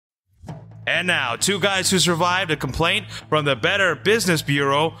And now, two guys who survived a complaint from the Better Business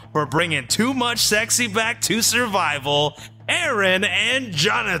Bureau for bringing too much sexy back to survival, Aaron and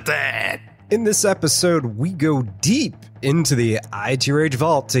Jonathan. In this episode, we go deep into the ITRH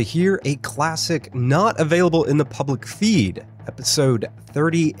vault to hear a classic not available in the public feed, episode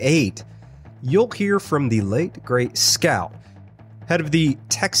 38. You'll hear from the late, great Scout, head of the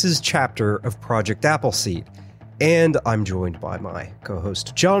Texas chapter of Project Appleseed. And I'm joined by my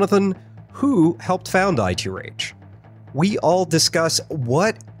co-host Jonathan, who helped found ITRH. We all discuss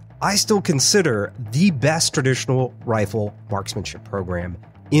what I still consider the best traditional rifle marksmanship program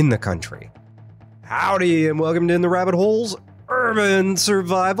in the country. Howdy, and welcome to In the Rabbit Hole's Urban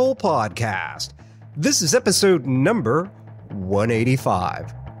Survival Podcast. This is episode number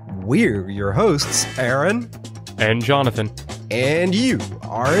 185. We're your hosts, Aaron and Jonathan. And you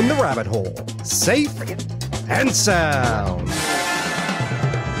are in the rabbit hole, safe and sound.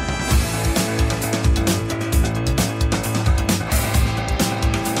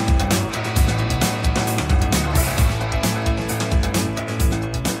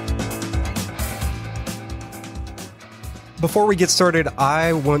 Before we get started,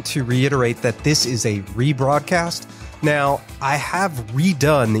 I want to reiterate that this is a rebroadcast. Now, I have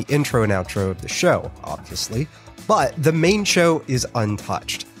redone the intro and outro of the show, obviously, but the main show is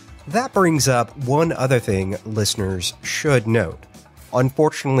untouched. That brings up one other thing listeners should note.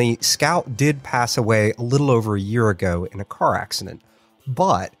 Unfortunately, Scout did pass away a little over a year ago in a car accident,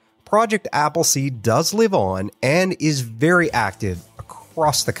 but Project Appleseed does live on and is very active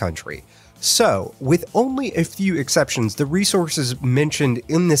across the country. So, with only a few exceptions, the resources mentioned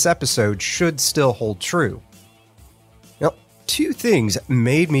in this episode should still hold true. Now, two things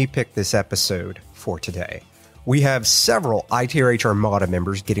made me pick this episode for today. We have several ITRH Armada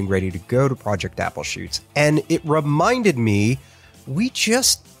members getting ready to go to Project Appleshoots, and it reminded me we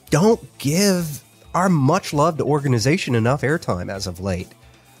just don't give our much-loved organization enough airtime as of late.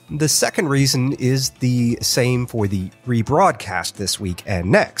 The second reason is the same for the rebroadcast this week and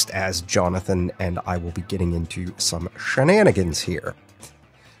next, as Jonathan and I will be getting into some shenanigans here.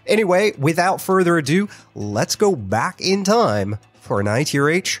 Anyway, without further ado, let's go back in time for an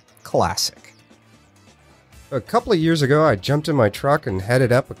ITRH classic. A couple of years ago, I jumped in my truck and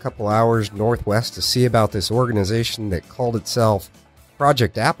headed up a couple hours northwest to see about this organization that called itself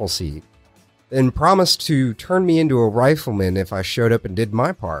Project Appleseed, and promised to turn me into a rifleman if I showed up and did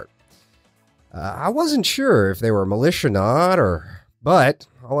my part. I wasn't sure if they were militia or not, but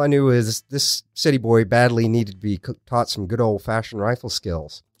all I knew is this city boy badly needed to be taught some good old-fashioned rifle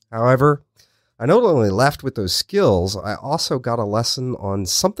skills. However, I not only left with those skills, I also got a lesson on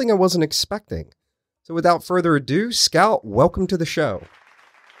something I wasn't expecting. So without further ado, Scout, welcome to the show.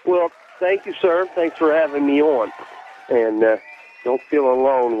 Well, thank you, sir. Thanks for having me on. And don't feel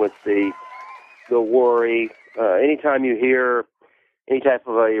alone with the worry. Anytime you hear any type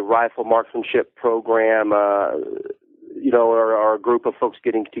of a rifle marksmanship program, or a group of folks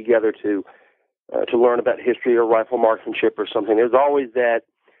getting together to learn about history or rifle marksmanship or something, there's always that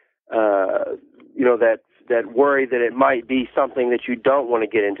worry that it might be something that you don't want to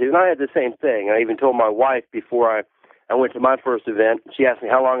get into. And I had the same thing. I even told my wife before I went to my first event. She asked me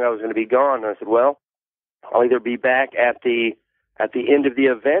how long I was going to be gone, and I said, well, I'll either be back at the end of the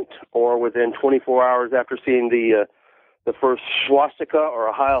event or within 24 hours after seeing the first swastika or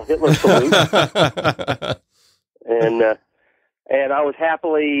a Heil Hitler salute. And I was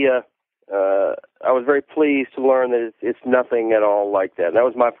I was very pleased to learn that it's nothing at all like that. And that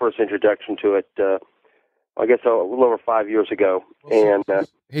was my first introduction to it, I guess a little over 5 years ago. And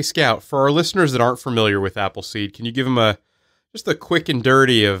hey, Scout, for our listeners that aren't familiar with Appleseed, can you give them just a quick and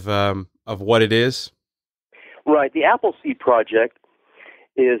dirty of what it is? Right. The Appleseed Project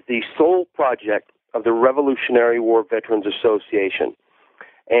is the sole project of the Revolutionary War Veterans Association.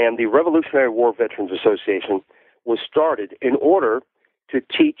 And the Revolutionary War Veterans Association was started in order to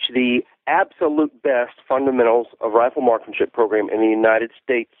teach the absolute best fundamentals of rifle marksmanship program in the United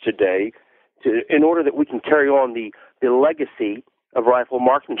States today, in order that we can carry on the legacy of rifle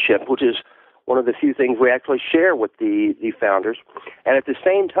marksmanship, which is one of the few things we actually share with the founders. And at the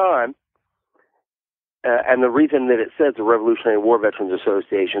same time, and the reason that it says the Revolutionary War Veterans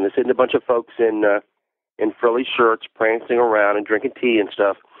Association, it's a bunch of folks in frilly shirts prancing around and drinking tea and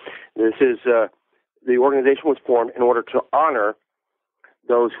stuff. This is the organization was formed in order to honor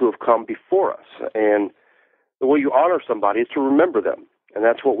those who have come before us. And the way you honor somebody is to remember them. And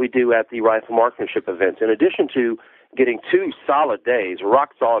that's what we do at the rifle marksmanship events. In addition to getting 2 solid days, a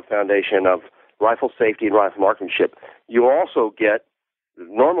rock-solid foundation of rifle safety and rifle marksmanship, you also get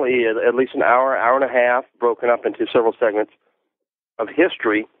normally at least an hour, hour and a half, broken up into several segments of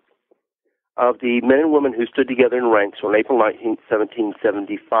history of the men and women who stood together in ranks on April 19,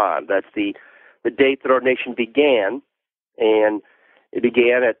 1775. That's the date that our nation began, and it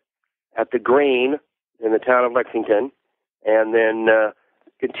began at the Green in the town of Lexington, and then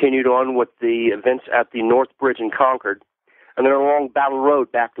continued on with the events at the North Bridge in Concord, and then along Battle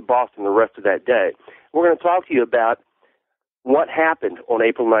Road back to Boston the rest of that day. We're going to talk to you about what happened on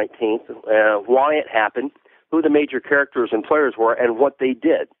April 19th, why it happened, who the major characters and players were, and what they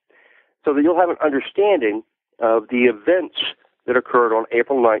did, so that you'll have an understanding of the events that occurred on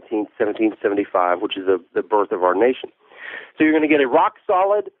April 19th, 1775, which is the birth of our nation. So you're going to get a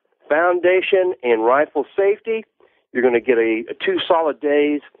rock-solid foundation in rifle safety. You're going to get a 2 solid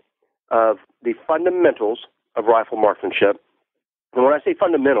days of the fundamentals of rifle marksmanship. And when I say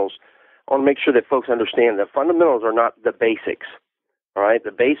fundamentals, I want to make sure that folks understand that fundamentals are not the basics. All right,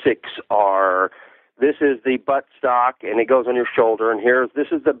 the basics are, this is the butt stock and it goes on your shoulder, and this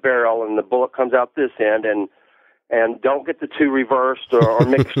is the barrel and the bullet comes out this end, and don't get the two reversed or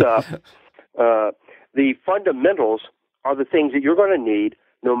mixed up. The fundamentals are the things that you're going to need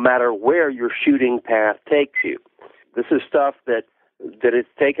no matter where your shooting path takes you. This is stuff that it's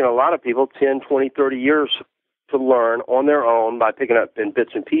taken a lot of people 10, 20, 30 years to learn on their own by picking up in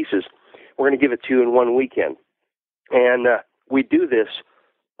bits and pieces. We're going to give it to you in one weekend. And we do this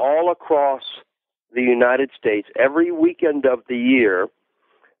all across the United States. Every weekend of the year,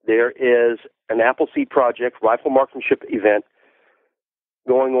 there is an Appleseed Project rifle marksmanship event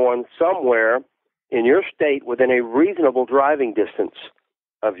going on somewhere in your state within a reasonable driving distance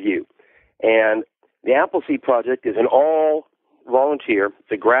of you. And the Appleseed Project is an all-volunteer,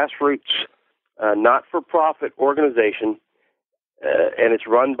 it's a grassroots, not-for-profit organization, and it's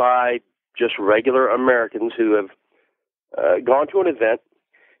run by just regular Americans who have gone to an event,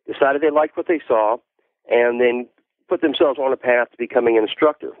 decided they liked what they saw, and then put themselves on a path to becoming an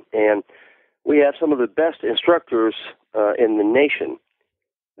instructor. And we have some of the best instructors in the nation.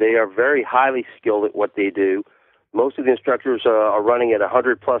 They are very highly skilled at what they do. Most of the instructors are running at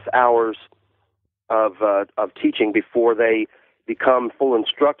 100-plus hours of teaching before they become full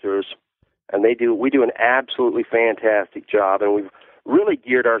instructors, and we do an absolutely fantastic job, and we've really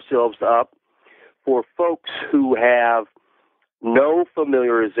geared ourselves up for folks who have no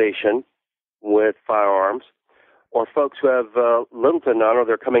familiarization with firearms, or folks who have little to none, or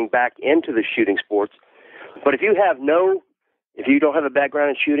they're coming back into the shooting sports. But if you don't have a background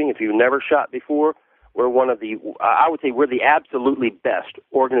in shooting, if you've never shot before, I would say we're the absolutely best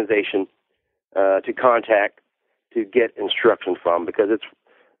organization to contact to get instruction from, because it's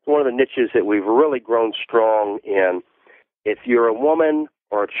one of the niches that we've really grown strong in. If you're a woman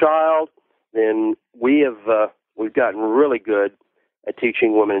or a child, then we've gotten really good at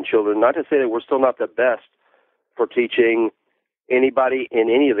teaching women and children. Not to say that we're still not the best for teaching anybody in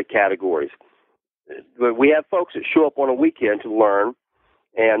any of the categories. But we have folks that show up on a weekend to learn,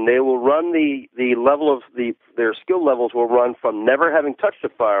 and they will run the level of their skill levels will run from never having touched a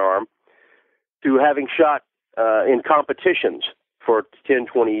firearm to having shot in competitions for 10,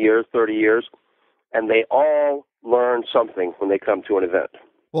 20 years, 30 years, and they all learn something when they come to an event.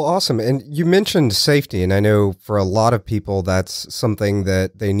 Well, awesome. And you mentioned safety, and I know for a lot of people that's something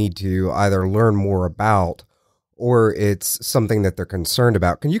that they need to either learn more about or it's something that they're concerned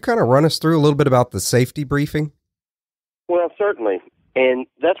about. Can you kind of run us through a little bit about the safety briefing? Well, certainly. And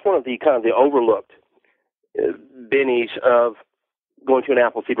that's one of the kind of the overlooked bennies of going to an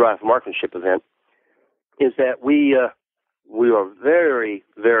Appleseed rifle marksmanship event, is that we are very,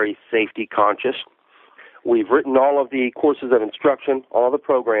 very safety conscious. We've written all of the courses of instruction. All of the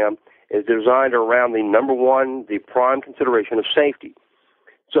program is designed around the number one, the prime consideration of safety.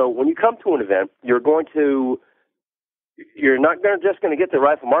 So when you come to an event, you're not just going to get the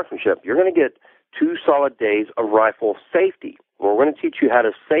rifle marksmanship. You're going to get 2 solid days of rifle safety, where we're going to teach you how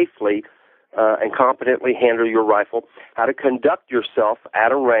to safely and competently handle your rifle, how to conduct yourself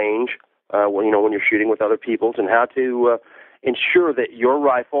at a range when you're shooting with other people's, and how to ensure that your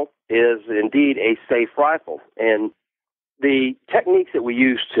rifle is indeed a safe rifle. And the techniques that we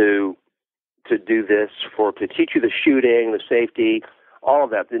use to do this, to teach you the shooting, the safety, all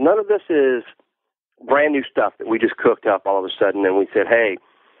of that, none of this is brand new stuff that we just cooked up all of a sudden and we said, hey,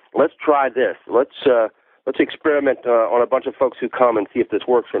 let's try this. Let's experiment on a bunch of folks who come and see if this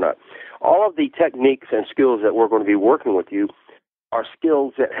works or not. All of the techniques and skills that we're going to be working with you are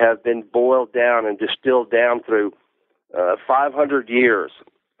skills that have been boiled down and distilled down through 500 years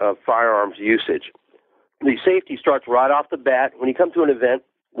of firearms usage. The safety starts right off the bat. When you come to an event,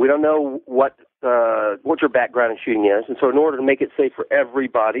 we don't know what your background in shooting is, and so in order to make it safe for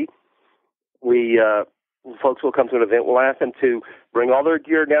everybody, we folks will come to an event, we'll ask them to bring all their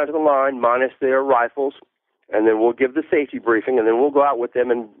gear down to the line, minus their rifles, and then we'll give the safety briefing, and then we'll go out with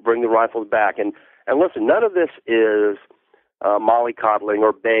them and bring the rifles back. And listen, none of this is mollycoddling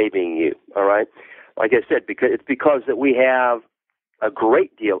or babying you, all right? Like I said, it's because that we have a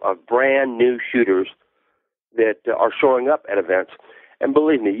great deal of brand new shooters that are showing up at events. And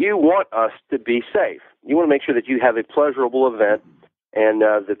believe me, you want us to be safe. You want to make sure that you have a pleasurable event and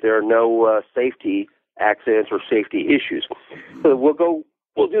that there are no safety accidents or safety issues. So we'll do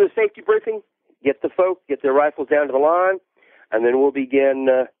the safety briefing, get their rifles down to the line, and then we'll begin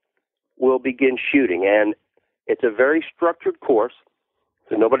shooting. And it's a very structured course,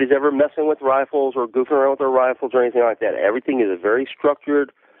 so nobody's ever messing with rifles or goofing around with their rifles or anything like that. Everything is a very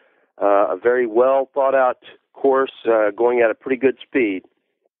structured, a very well thought out course, going at a pretty good speed.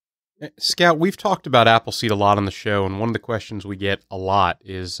 Scout, we've talked about Appleseed a lot on the show, and one of the questions we get a lot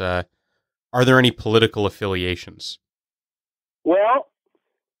is, are there any political affiliations? Well,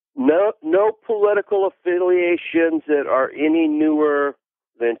 no political affiliations that are any newer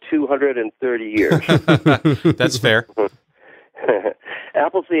than 230 years. That's fair.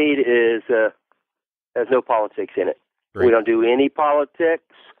 Appleseed has no politics in it. Great. We don't do any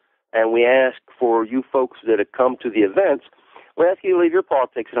politics, and we ask for you folks that have come to the events, we ask you to leave your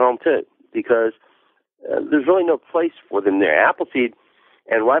politics at home too, because there's really no place for them there. Appleseed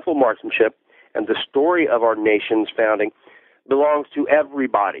and rifle marksmanship and the story of our nation's founding belongs to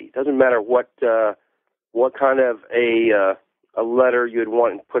everybody. It doesn't matter what kind of a letter you'd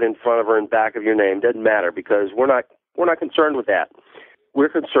want put in front of or in back of your name. It doesn't matter, because we're not concerned with that. We're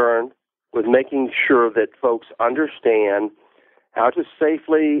concerned with making sure that folks understand how to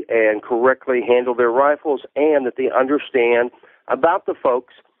safely and correctly handle their rifles, and that they understand about the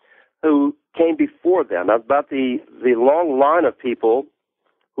folks who came before them, about the long line of people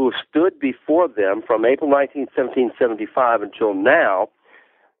who stood before them from April 19, 1775 until now,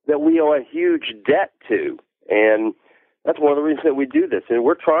 that we owe a huge debt to. And that's one of the reasons that we do this. And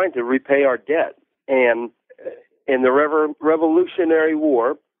we're trying to repay our debt. And in the Revolutionary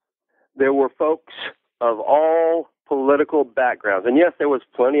War, there were folks of all political backgrounds. And yes, there was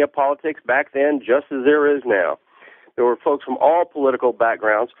plenty of politics back then, just as there is now. There were folks from all political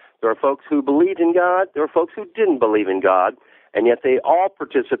backgrounds. There were folks who believed in God. There were folks who didn't believe in God. And yet they all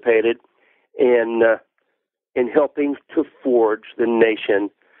participated in helping to forge the nation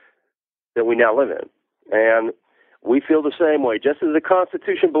that we now live in. And we feel the same way. Just as the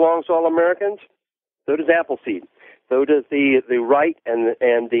Constitution belongs to all Americans, so does Appleseed. So does the right and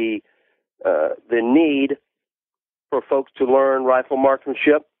the need for folks to learn rifle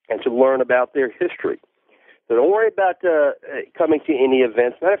marksmanship and to learn about their history. So don't worry about coming to any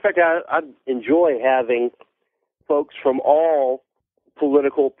events. Matter of fact, I enjoy having folks from all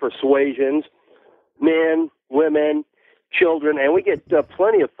political persuasions, men, women, children, and we get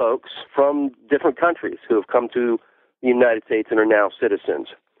plenty of folks from different countries who have come to the United States and are now citizens.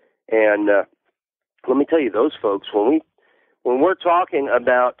 And let me tell you, those folks, when we're talking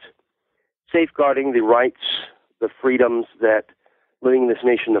about safeguarding the rights, the freedoms that living in this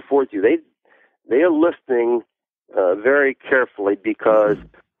nation affords you, they are listening very carefully, because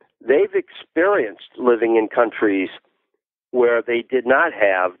they've experienced living in countries where they did not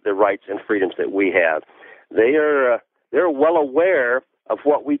have the rights and freedoms that we have. They're well aware of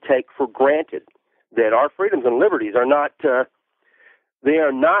what we take for granted, that our freedoms and liberties are not they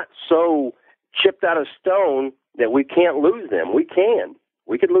are not so chipped out of stone that we can't lose them. We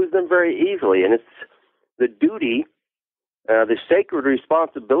could lose them very easily, and it's the duty, the sacred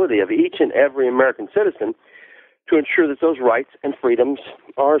responsibility of each and every American citizen to ensure that those rights and freedoms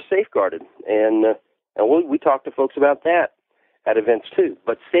are safeguarded. And we talk to folks about that at events too.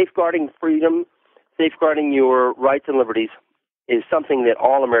 But safeguarding freedom, safeguarding your rights and liberties is something that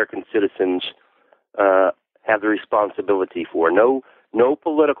all American citizens have the responsibility for. No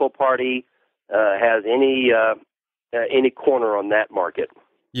political party has any corner on that market.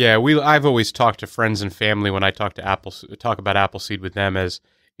 Yeah, I've always talked to friends and family when I talk about Appleseed with them, as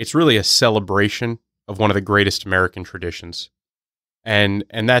it's really a celebration of one of the greatest American traditions. And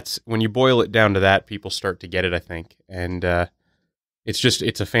that's, when you boil it down to that, people start to get it, I think. And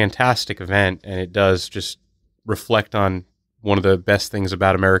it's a fantastic event, and it does just reflect on one of the best things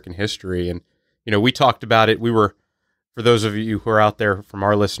about American history. And, we talked about it. For those of you who are out there, from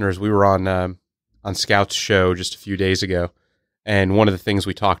our listeners, we were on Scout's show just a few days ago. And one of the things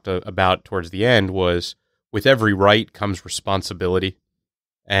we talked about towards the end was, with every right comes responsibility.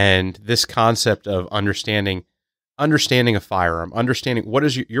 And this concept of understanding a firearm, understanding what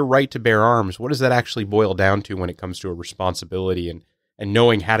is your right to bear arms, what does that actually boil down to when it comes to a responsibility, and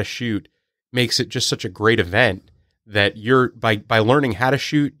knowing how to shoot makes it just such a great event that you're by learning how to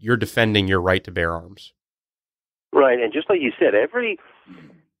shoot, you're defending your right to bear arms. Right, and just like you said, every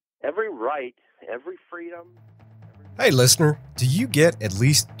right, every freedom. Hey, listener, do you get at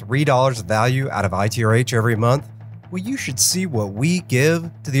least $3 of value out of ITRH every month? Well, you should see what we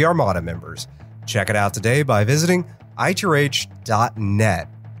give to the Armada members. Check it out today by visiting ITRH.net.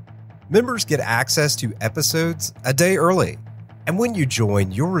 Members get access to episodes a day early. And when you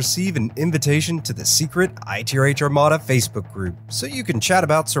join, you'll receive an invitation to the secret ITRH Armada Facebook group so you can chat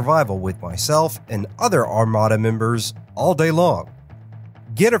about survival with myself and other Armada members all day long.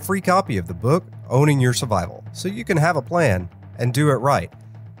 Get a free copy of the book, Owning Your Survival, so you can have a plan and do it right.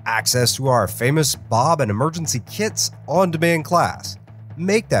 Access to our famous Bob and emergency kits on-demand class.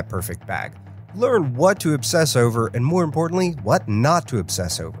 Make that perfect bag. Learn what to obsess over and, more importantly, what not to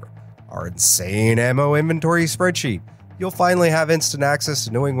obsess over. Our insane ammo inventory spreadsheet. You'll finally have instant access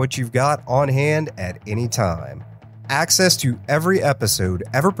to knowing what you've got on hand at any time. Access to every episode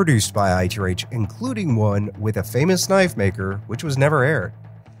ever produced by ITRH, including one with a famous knife maker, which was never aired.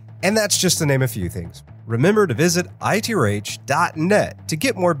 And that's just to name a few things. Remember to visit ITRH.net to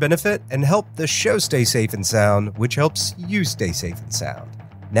get more benefit and help the show stay safe and sound, which helps you stay safe and sound.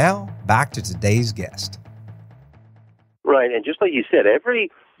 Now, back to today's guest. Right, and just like you said, every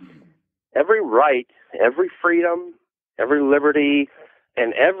right, every freedom, every liberty,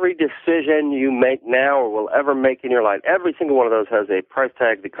 and every decision you make now or will ever make in your life, every single one of those has a price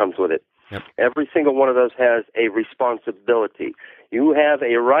tag that comes with it. Yep. Every single one of those has a responsibility. You have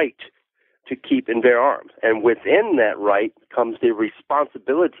a right to keep and bear arms, and within that right comes the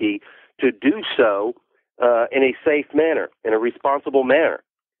responsibility to do so in a safe manner, in a responsible manner.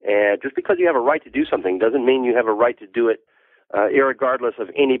 And just because you have a right to do something doesn't mean you have a right to do it irregardless of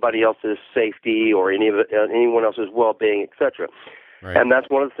anybody else's safety or anyone else's well-being, etc. Right. And that's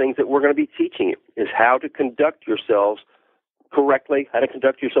one of the things that we're going to be teaching you, is how to conduct yourselves correctly, how to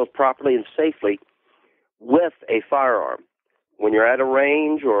conduct yourselves properly and safely with a firearm when you're at a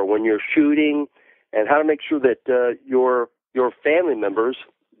range or when you're shooting, and how to make sure that your family members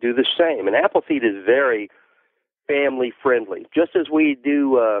do the same. And Appleseed is very family-friendly. Just as we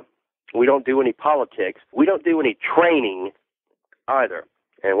don't do any politics, we don't do any training either.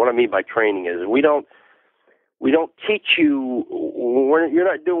 And what I mean by training is we don't teach you.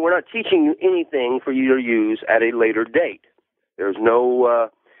 We're not teaching you anything for you to use at a later date. There's no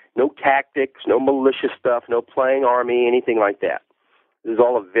tactics, no malicious stuff, no playing army, anything like that. This is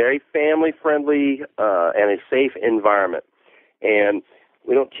all a very family-friendly and a safe environment. And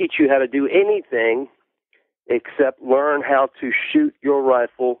we don't teach you how to do anything except learn how to shoot your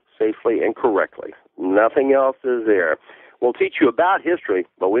rifle safely and correctly. Nothing else is there. We'll teach you about history,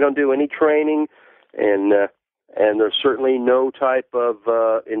 but we don't do any training, and there's certainly no type of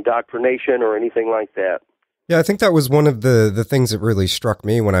indoctrination or anything like that. Yeah, I think that was one of the things that really struck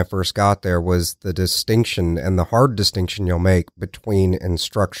me when I first got there was the distinction and the hard distinction you'll make between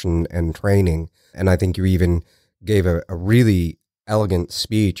instruction and training. And I think you even gave a really elegant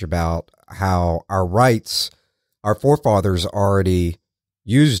speech about how our forefathers already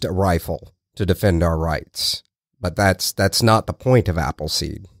used a rifle to defend our rights. But that's not the point of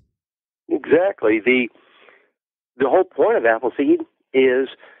Appleseed. Exactly. The whole point of Appleseed is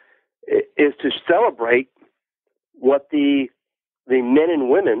to celebrate what the men and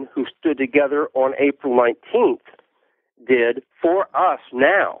women who stood together on April 19th did for us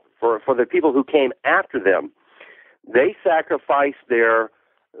now, for the people who came after them. They sacrificed their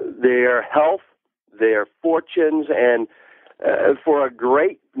health, their fortunes, and for a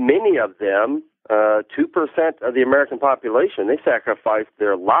great many of them, 2% of the American population, they sacrificed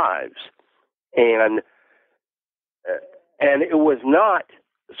their lives. And it was not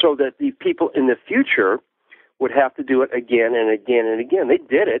so that the people in the future would have to do it again and again and again. They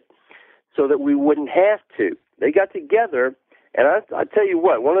did it so that we wouldn't have to. They got together, and I tell you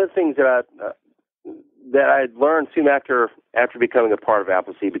what, one of the things that I learned soon after becoming a part of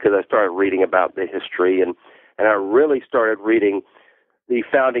Appleseed, because I started reading about the history and I really started reading the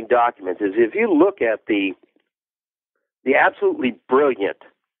founding documents, is if you look at the absolutely brilliant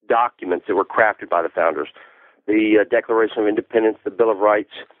documents that were crafted by the founders, the Declaration of Independence, the Bill of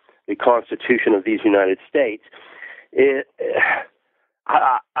Rights, the Constitution of these United States,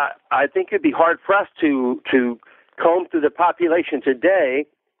 I think it'd be hard-pressed to comb through the population today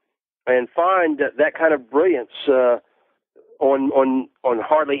and find that kind of brilliance on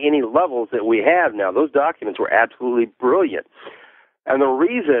hardly any levels that we have now. Those documents were absolutely brilliant. And the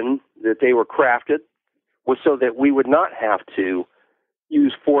reason that they were crafted was so that we would not have to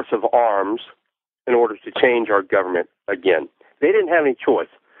use force of arms in order to change our government again. They didn't have any choice.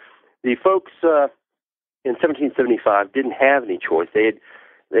 The folks in 1775 didn't have any choice. They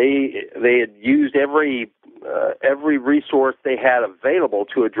had used every resource they had available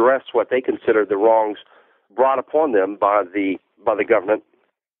to address what they considered the wrongs brought upon them by the government,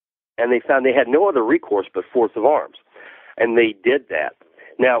 and they found they had no other recourse but force of arms, and they did that.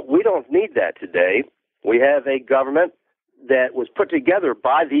 Now, we don't need that today. We have a government that was put together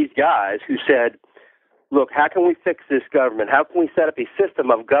by these guys who said, look, how can we fix this government? How can we set up a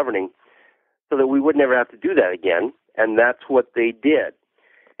system of governing so that we would never have to do that again? And that's what they did.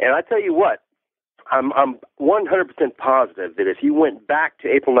 And I tell you what, I'm 100% positive that if you went back to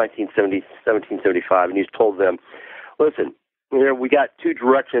April 1775 and you told them, listen, we got two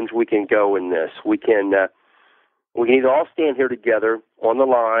directions we can go in this. We can either all stand here together on the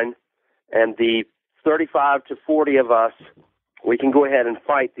line, and the 35 to 40 of us, we can go ahead and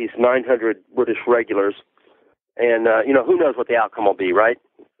fight these 900 British regulars. And, who knows what the outcome will be, right?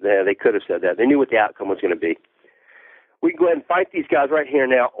 They could have said that. They knew what the outcome was going to be. We can go ahead and fight these guys right here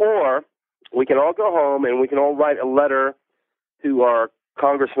now, or we can all go home and we can all write a letter to our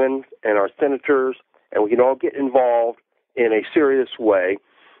congressmen and our senators, and we can all get involved in a serious way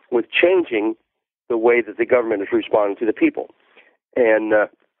with changing the way that the government is responding to the people. And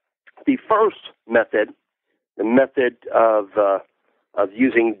the first method, the method of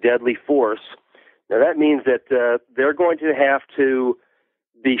using deadly force, now that means that they're going to have to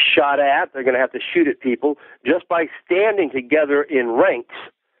be shot at. They're going to have to shoot at people just by standing together in ranks.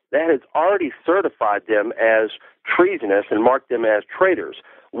 That has already certified them as treasonous and marked them as traitors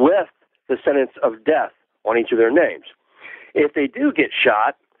with the sentence of death on each of their names. If they do get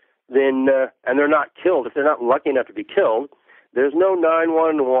shot, then and they're not killed, if they're not lucky enough to be killed, there's no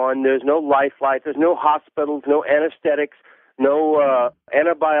 911, there's no life flights, there's no hospitals, no anesthetics, no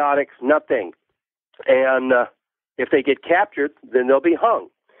antibiotics, nothing. And if they get captured, then they'll be hung.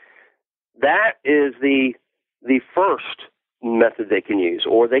 That is the first method they can use,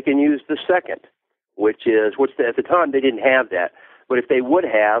 or they can use the second, which at the time they didn't have that. But if they would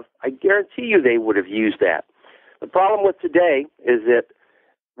have, I guarantee you they would have used that. The problem with today is that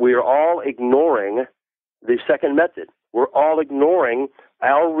we are all ignoring the second method. We're all ignoring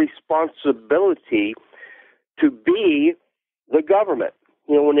our responsibility to be the government.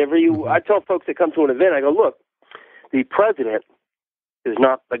 Whenever I tell folks that come to an event, I go, look, the president is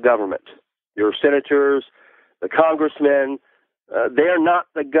not the government. Your senators, the congressmen, they are not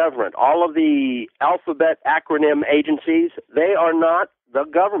the government. All of the alphabet acronym agencies, they are not the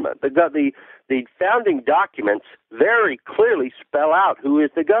government. The founding documents very clearly spell out who is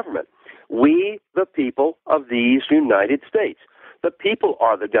the government. We, the people of these United States. The people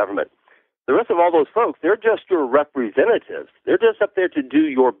are the government. The rest of all those folks, they're just your representatives. They're just up there to do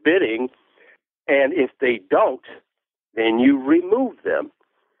your bidding, and if they don't, then you remove them.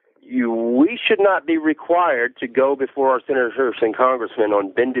 We should not be required to go before our senators and congressmen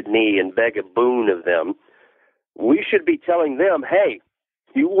on bended knee and beg a boon of them. We should be telling them, hey,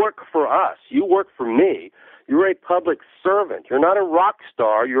 you work for us. You work for me. You're a public servant. You're not a rock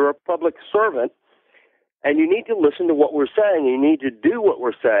star. You're a public servant, and you need to listen to what we're saying. You need to do what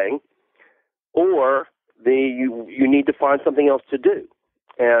we're saying, or you need to find something else to do.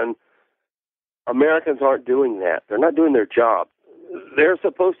 And Americans aren't doing that. They're not doing their job. They're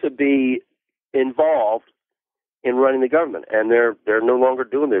supposed to be involved in running the government, and they're no longer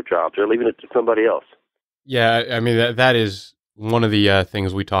doing their jobs. They're leaving it to somebody else. Yeah, I mean, that is one of the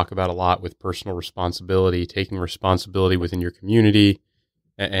things we talk about a lot with personal responsibility, taking responsibility within your community,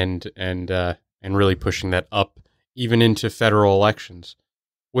 and really pushing that up even into federal elections.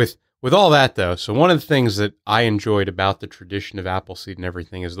 With all that, though, so one of the things that I enjoyed about the tradition of Appleseed and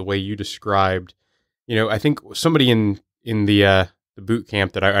everything is the way you described, I think somebody in the boot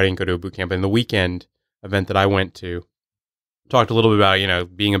camp that I didn't go to a boot camp, in the weekend event that I went to, talked a little bit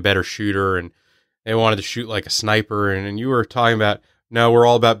about, being a better shooter, and they wanted to shoot like a sniper. And you were talking about, no, we're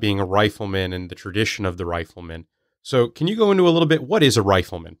all about being a rifleman and the tradition of the rifleman. So can you go into a little bit, what is a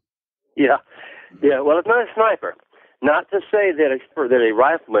rifleman? Yeah. Well, it's not a sniper. Not to say that a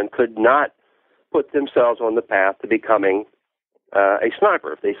rifleman could not put themselves on the path to becoming a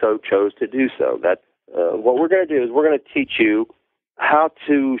sniper if they so chose to do so. That what we're going to do is we're going to teach you how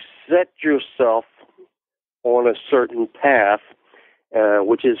to set yourself on a certain path,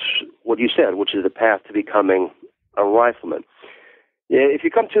 which is what you said, which is the path to becoming a rifleman. If you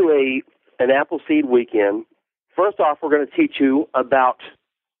come to an Appleseed weekend, first off, we're going to teach you about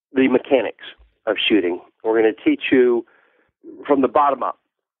the mechanics of shooting. We're going to teach you from the bottom up.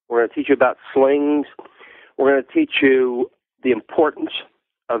 We're going to teach you about slings. We're going to teach you the importance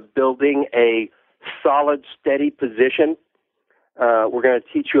of building a solid, steady position We're going to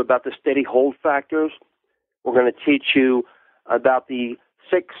teach you about the steady hold factors. We're going to teach you about the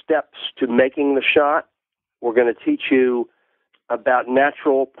 6 steps to making the shot. We're going to teach you about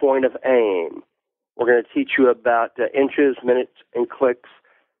natural point of aim. We're going to teach you about inches, minutes, and clicks,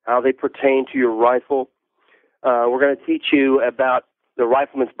 how they pertain to your rifle. We're going to teach you about the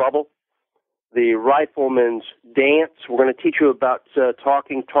rifleman's bubble, the rifleman's dance. We're going to teach you about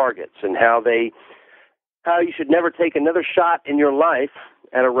talking targets and how you should never take another shot in your life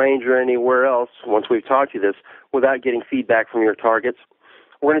at a range or anywhere else, once we've taught you this, without getting feedback from your targets.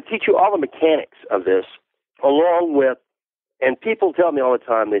 We're going to teach you all the mechanics of this, along with, and people tell me all the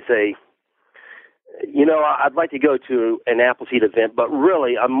time, they say, I'd like to go to an Appleseed event, but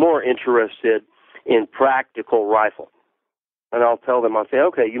really I'm more interested in practical rifle. And I'll tell them, I'll say,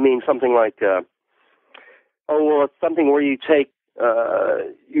 okay, you mean something like, it's something where you take,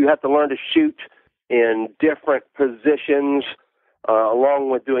 you have to learn to shoot in different positions,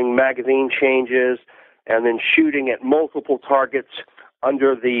 along with doing magazine changes, and then shooting at multiple targets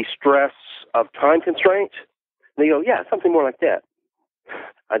under the stress of time constraints. And they go, yeah, something more like that.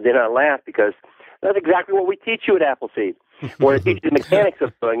 And then I laugh because that's exactly what we teach you at Appleseed. We're going to teach you the mechanics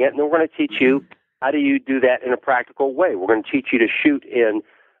of doing it, and then we're going to teach you how do you do that in a practical way. We're going to teach you to shoot in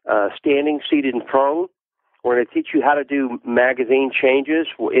standing, seated, and prone. We're going to teach you how to do magazine changes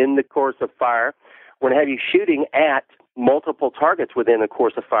in the course of fire. We're going to have you shooting at multiple targets within the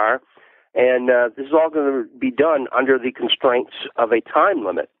course of fire, and this is all going to be done under the constraints of a time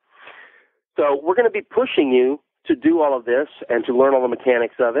limit. So we're going to be pushing you to do all of this and to learn all the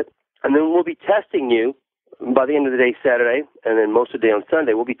mechanics of it, and then we'll be testing you by the end of the day Saturday, and then most of the day on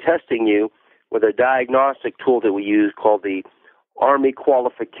Sunday. We'll be testing you with a diagnostic tool that we use called the Army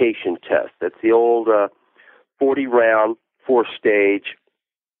Qualification Test. That's the old 40-round, 4-stage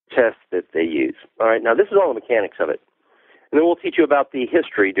test that they use. All right, now this is all the mechanics of it. And then we'll teach you about the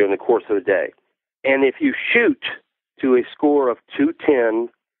history during the course of the day. And if you shoot to a score of 210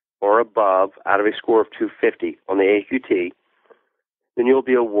 or above out of a score of 250 on the AQT, then you'll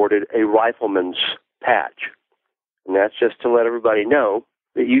be awarded a rifleman's patch. And that's just to let everybody know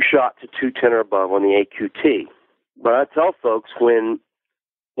that you shot to 210 or above on the AQT. But I tell folks when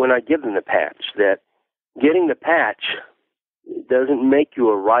I give them the patch that getting the patch doesn't make you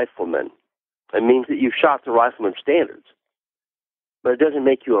a rifleman. It means that you've shot to rifleman standards. But it doesn't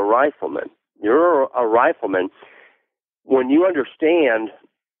make you a rifleman. You're a rifleman when you understand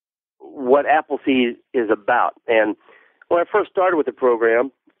what Appleseed is about. And when I first started with the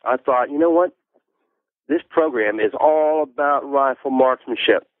program, I thought, you know what? This program is all about rifle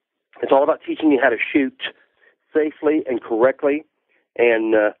marksmanship. It's all about teaching you how to shoot safely and correctly.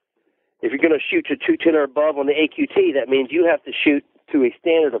 And if you're going to shoot to 210 or above on the AQT, that means you have to shoot to a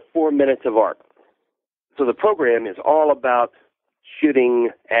standard of 4 minutes of arc. So the program is all about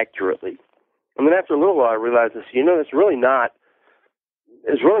shooting accurately. And then after a little while, I realized this, it's really not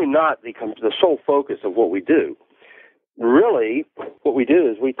the sole focus of what we do. Really, what we do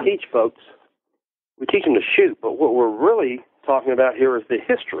is we teach folks, we teach them to shoot, but what we're really talking about here is the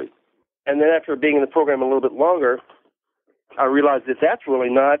history. And then after being in the program a little bit longer, I realized that that's really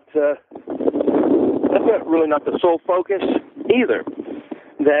not the sole focus either.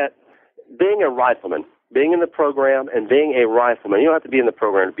 That being a rifleman, being in the program and being a rifleman, you don't have to be in the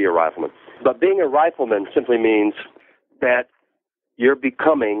program to be a rifleman, but being a rifleman simply means that you're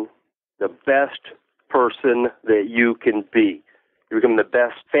becoming the best person that you can be. You're becoming the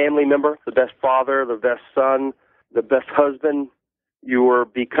best family member, the best father, the best son, the best husband. You are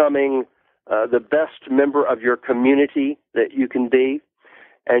becoming the best member of your community that you can be,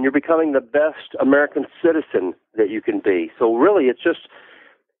 and you're becoming the best American citizen that you can be. So really,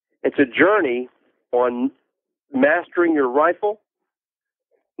 it's a journey on mastering your rifle,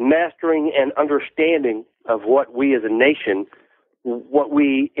 mastering and understanding of what we as a nation, what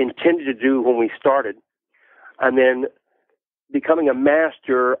we intended to do when we started, and then becoming a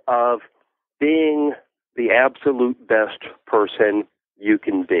master of being the absolute best person you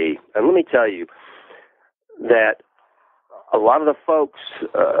can be. And let me tell you that a lot of the folks,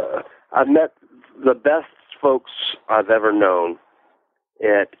 I've met the best folks I've ever known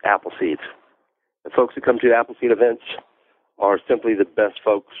at Appleseed. The folks that come to Appleseed events are simply the best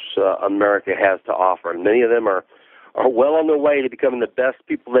folks America has to offer. And many of them are well on their way to becoming the best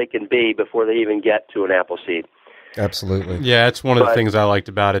people they can be before they even get to an Appleseed. Absolutely. Yeah, it's one of the things I liked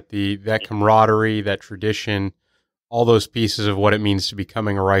about it, that camaraderie, that tradition, all those pieces of what it means to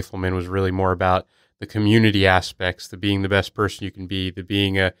becoming a rifleman was really more about the community aspects, the being the best person you can be, the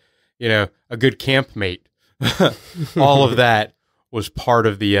being a good campmate. All of that was part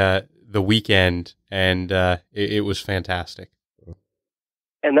of the weekend, and it was fantastic.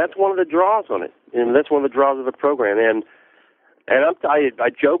 and that's one of the draws on it, and that's one of the draws of the program. And I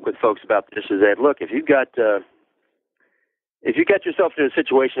joke with folks about this is that, look, if you got yourself in a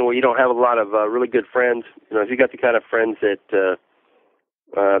situation where you don't have a lot of really good friends, if you got the kind of friends that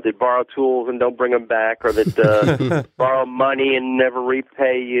they borrow tools and don't bring them back, or that borrow money and never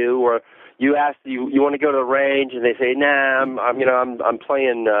repay you, or you ask you want to go to the range and they say, nah, I'm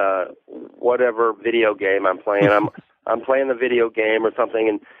playing whatever video game I'm playing. I'm playing the video game or something,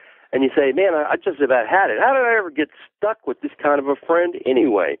 and you say, man, I just about had it. How did I ever get stuck with this kind of a friend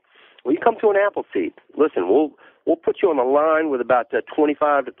anyway? Well, you come to an Appleseed. Listen, we'll put you on the line with about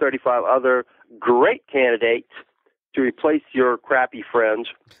 25 to 35 other great candidates to replace your crappy friends,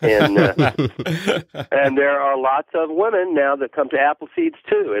 and and there are lots of women now that come to Appleseeds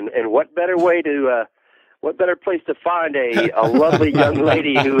too. And what better place to find a lovely young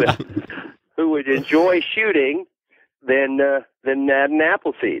lady who would enjoy shooting than at an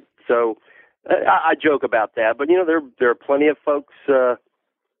Appleseed? So I joke about that, but there are plenty of folks.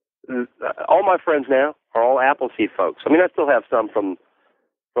 All my friends now are all Appleseed folks. I mean, I still have some from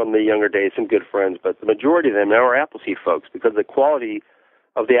the younger days, some good friends, but the majority of them now are Appleseed folks because the quality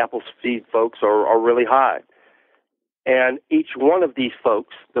of the Appleseed folks are really high. And each one of these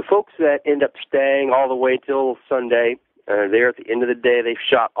folks, the folks that end up staying all the way till Sunday, there at the end of the day, they've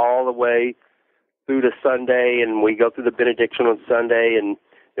shot all the way through to Sunday, and we go through the benediction on Sunday, and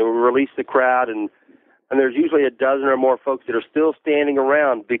we release the crowd, and there's usually a dozen or more folks that are still standing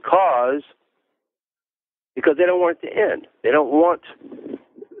around because they don't want it to end. They don't want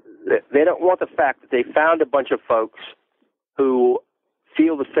the fact that they found a bunch of folks who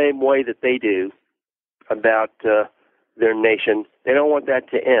feel the same way that they do about their nation. They don't want that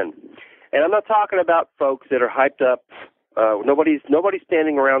to end. And I'm not talking about folks that are hyped up. Nobody's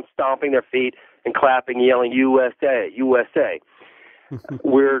standing around stomping their feet and clapping, yelling USA, USA.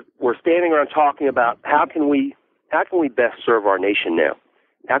 We're standing around talking about how can we best serve our nation now?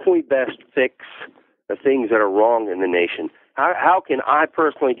 How can we best fix the things that are wrong in the nation? How can I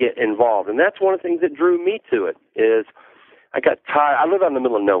personally get involved? And that's one of the things that drew me to it. Is I got tired. I live out in the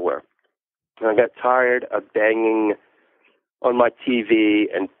middle of nowhere, and I got tired of banging on my TV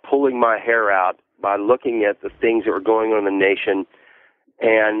and pulling my hair out by looking at the things that were going on in the nation,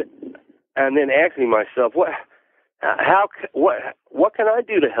 and then asking myself, what can I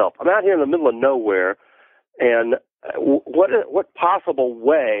do to help? I'm out here in the middle of nowhere, and what possible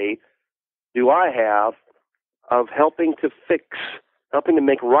way do I have of helping to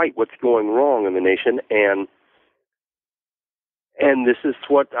make right what's going wrong in the nation? And this is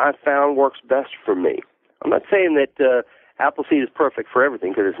what I found works best for me. I'm not saying that Appleseed is perfect for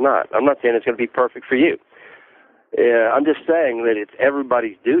everything, because it's not. I'm not saying it's going to be perfect for you. I'm just saying that it's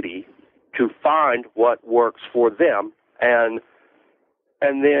everybody's duty to find what works for them and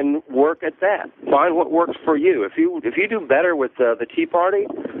then work at that. Find what works for you. If you do better with the Tea Party,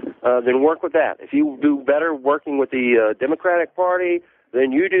 then work with that. If you do better working with the Democratic Party,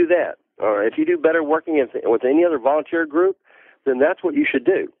 then you do that. Or if you do better working with any other volunteer group, then that's what you should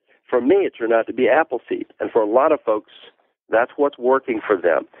do. For me, it turned out to be Appleseed, and for a lot of folks, that's what's working for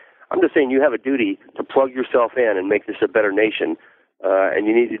them. I'm just saying you have a duty to plug yourself in and make this a better nation, and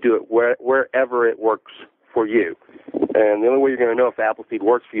you need to do it wherever it works for you. And the only way you're going to know if Appleseed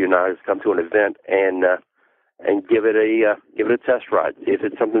works for you or not is come to an event and give it a test ride. See if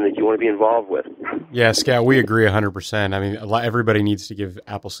it's something that you want to be involved with. Yeah, Scout, we agree 100%. I mean, everybody needs to give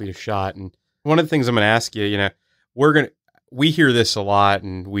Appleseed a shot. And one of the things I'm going to ask you, we hear this a lot,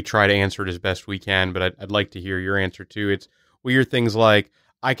 and we try to answer it as best we can. But I'd like to hear your answer too. We hear things like,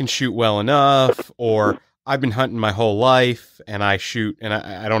 "I can shoot well enough," or "I've been hunting my whole life and I shoot, and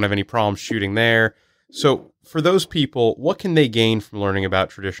I don't have any problems shooting there." So for those people, what can they gain from learning about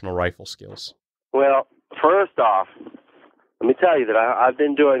traditional rifle skills? Well, first off, let me tell you that I've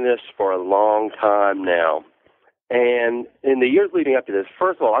been doing this for a long time now. And in the years leading up to this,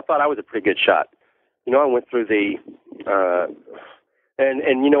 first of all, I thought I was a pretty good shot. I went through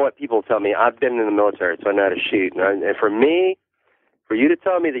and you know what people tell me, I've been in the military, so I know how to shoot. And for me, for you to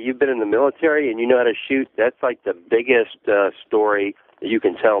tell me that you've been in the military and you know how to shoot, that's like the biggest story that you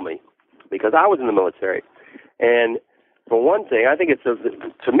can tell me, because I was in the military. And for one thing, I think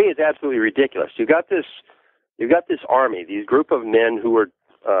to me, it's absolutely ridiculous. You've got this army, these group of men who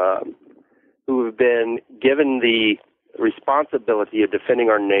have been given the responsibility of defending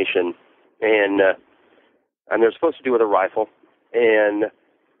our nation, and they're supposed to do with a rifle, and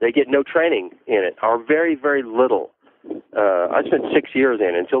they get no training in it, or very, very little. I spent 6 years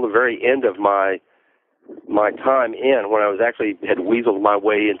in until the very end of my time in, when I was actually had weaseled my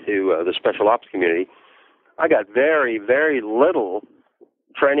way into the special ops community. I got very, very little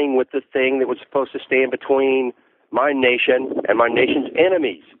training with the thing that was supposed to stand between my nation and my nation's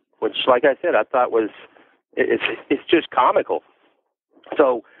enemies, which, like I said, I thought was it's just comical.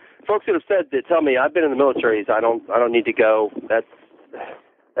 So, folks that have said that tell me I've been in the military, I don't need to go.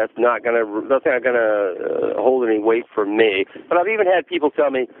 That's not gonna hold any weight for me. But I've even had people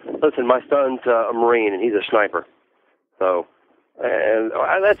tell me, listen, my son's a Marine and he's a sniper. So, and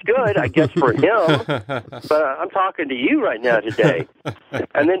that's good, I guess, for him. But I'm talking to you right now today.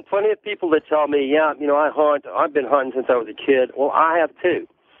 And then plenty of people that tell me, yeah, I hunt. I've been hunting since I was a kid. Well, I have too.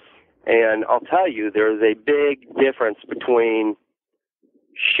 And I'll tell you, there's a big difference between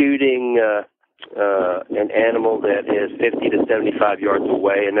shooting an animal that is 50 to 75 yards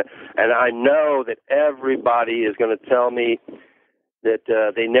away, and I know that everybody is going to tell me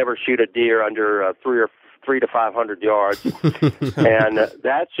that they never shoot a deer under 3 to 500 yards, and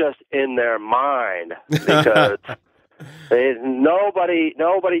that's just in their mind, because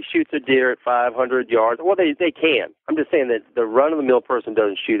nobody shoots a deer at 500 yards. Well, they can. I'm just saying that the run-of-the-mill person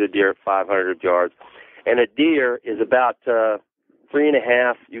doesn't shoot a deer at 500 yards, and a deer is about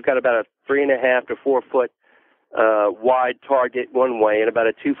 3.5. You've got about a 3.5 to 4 foot wide target one way, and about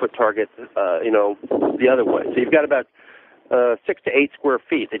a 2 foot target, the other way. So you've got about 6 to 8 square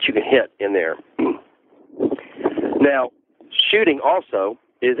feet that you can hit in there. Now, shooting also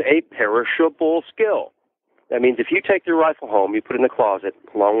is a perishable skill. That means if you take your rifle home, you put it in the closet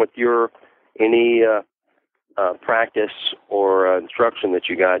along with any practice or instruction that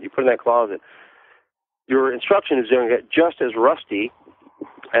you got. You put it in that closet. Your instruction is going to get just as rusty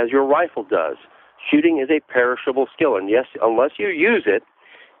as your rifle does. Shooting is a perishable skill, and yes, unless you use it,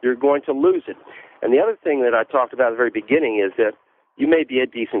 you're going to lose it. And the other thing that I talked about at the very beginning is that you may be a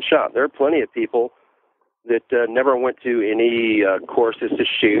decent shot. There are plenty of people that never went to any courses to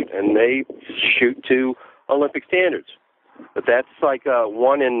shoot, and they shoot to Olympic standards. But that's like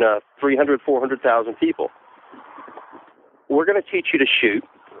 1 in 300, 400,000 people. We're going to teach you to shoot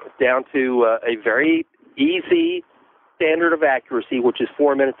down to a very easy standard of accuracy, which is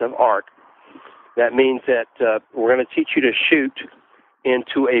 4 minutes of arc. That means that we're going to teach you to shoot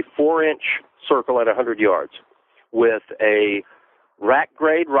into a 4-inch circle at 100 yards with a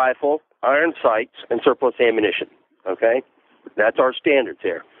rack-grade rifle, iron sights, and surplus ammunition. Okay? That's our standards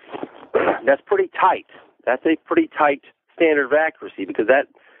there. That's pretty tight. That's a pretty tight standard of accuracy, because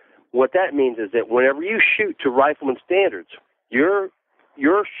what that means is that whenever you shoot to rifleman standards, you're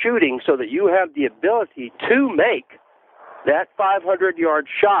shooting so that you have the ability to make that 500-yard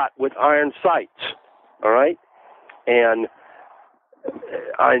shot with iron sights, all right? And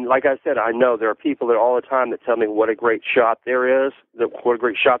like I said, I know there are people that all the time that tell me what a great shot there is, what a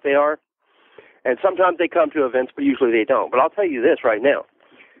great shot they are. And sometimes they come to events, but usually they don't. But I'll tell you this right now,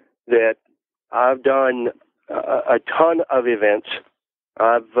 that I've done a ton of events.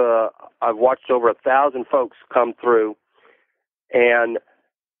 I've watched over 1,000 folks come through, and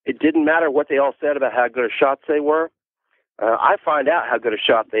it didn't matter what they all said about how good of shots they were. I find out how good a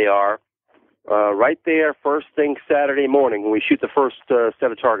shot they are right there first thing Saturday morning when we shoot the first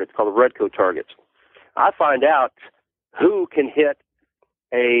set of targets called the redcoat targets. I find out who can hit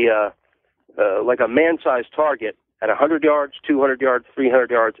like a man-sized target at 100 yards, 200 yards,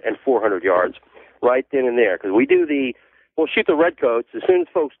 300 yards, and 400 yards right then and there. Because we'll shoot the redcoats as soon as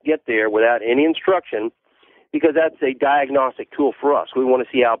folks get there without any instruction, because that's a diagnostic tool for us. We want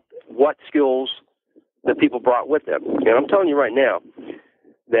to see what skills that people brought with them. And I'm telling you right now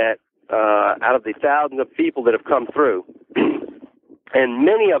that out of the thousands of people that have come through, and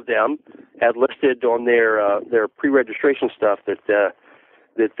many of them had listed on their pre-registration stuff that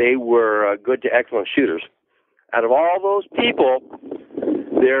they were good to excellent shooters. Out of all those people,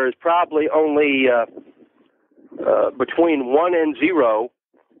 there's probably only between 1 and 0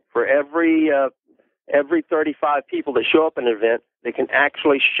 for every 35 people that show up at an event that can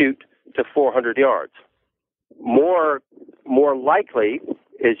actually shoot to 400 yards. More likely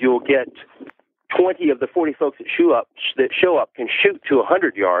is you'll get 20 of the 40 folks that show up can shoot to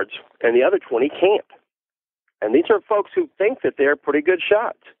 100 yards, and the other 20 can't. And these are folks who think that they're pretty good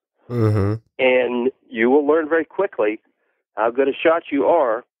shots. Mm-hmm. And you will learn very quickly how good a shot you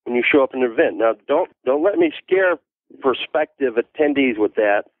are when you show up in an event. Now, don't let me scare prospective attendees with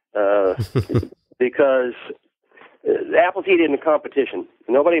that, because the Appleseed isn't a competition.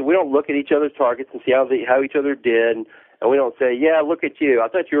 We don't look at each other's targets and see how each other did, and we don't say, yeah, look at you. I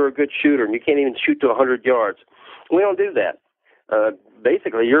thought you were a good shooter, and you can't even shoot to 100 yards. We don't do that.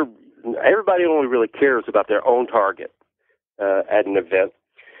 Basically, everybody only really cares about their own target at an event.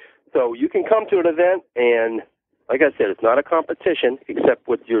 So you can come to an event, and like I said, it's not a competition except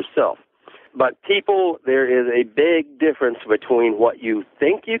with yourself. But people, there is a big difference between what you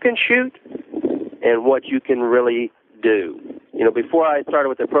think you can shoot and what you can really do. You know, before I started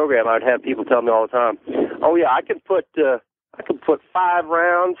with the program, I'd have people tell me all the time, "Oh yeah, I can put 5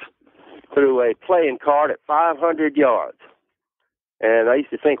 rounds through a playing card at 500 yards." And I used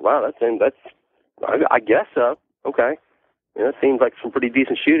to think, "Wow, I guess so. Okay, you know, it seems like some pretty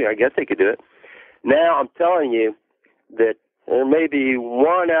decent shooting. I guess they could do it." Now I'm telling you that there may be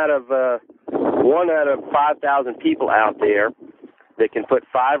one out of 5,000 people out there that can put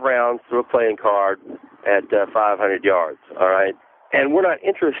 5 rounds through a playing card at 500 yards. All right, and we're not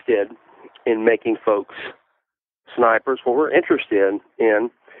interested in making folks snipers. What we're interested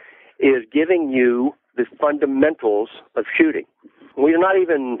in is giving you the fundamentals of shooting. We're not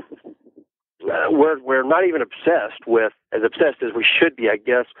even obsessed as we should be, I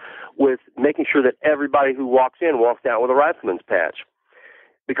guess, with making sure that everybody who walks in walks out with a rifleman's patch.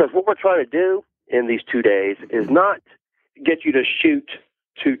 Because what we're trying to do in these 2 days is not get you to shoot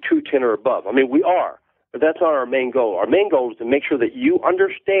to 210 or above. I mean, we are, but that's not our main goal. Our main goal is to make sure that you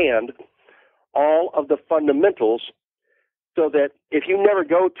understand all of the fundamentals so that if you never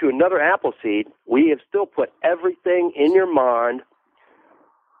go to another Appleseed, we have still put everything in your mind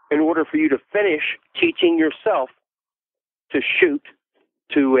in order for you to finish teaching yourself to shoot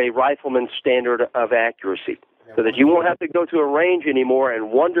to a rifleman's standard of accuracy, so that you won't have to go to a range anymore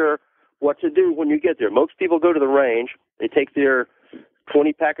and wonder what to do when you get there. Most people go to the range, they take their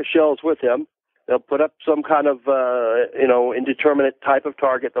 20-pack of shells with them, they'll put up some kind of, indeterminate type of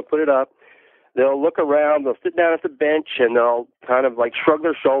target, they'll put it up, they'll look around, they'll sit down at the bench, and they'll kind of like shrug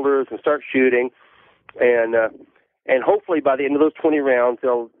their shoulders and start shooting, and hopefully by the end of those 20 rounds,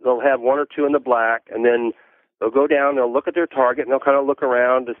 they'll have 1 or 2 in the black, and then they'll go down, they'll look at their target, and they'll kind of look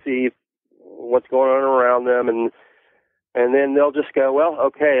around to see what's going on around them, and then they'll just go, well,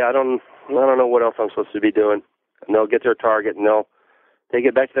 okay, I don't know what else I'm supposed to be doing. And they'll get their target, and they'll take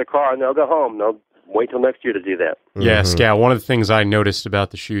it back to their car, and they'll go home. They'll wait till next year to do that. Yeah, Scal, one of the things I noticed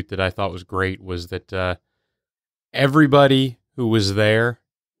about the shoot that I thought was great was that everybody who was there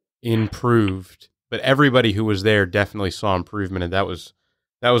improved, but everybody who was there definitely saw improvement, and that was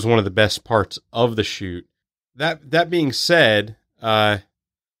one of the best parts of the shoot. That being said, are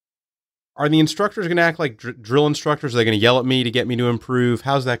the instructors going to act like drill instructors? Are they going to yell at me to get me to improve?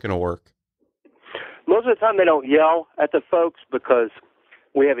 How's that going to work? Most of the time they don't yell at the folks because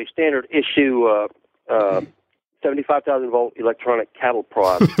we have a standard issue 75,000 volt electronic cattle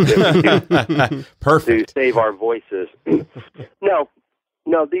prod Perfect. to save our voices. No,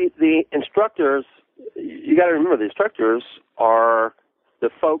 the instructors, you got to remember, the instructors are the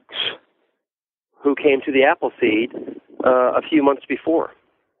folks who came to the Appleseed a few months before.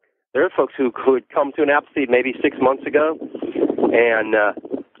 There are folks who could come to an Appleseed maybe 6 months ago, and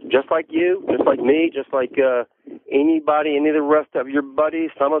just like you, just like me, just like anybody, any of the rest of your buddies,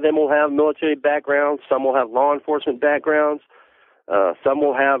 some of them will have military backgrounds, some will have law enforcement backgrounds, some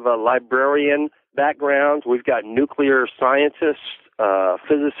will have librarian backgrounds. We've got nuclear scientists,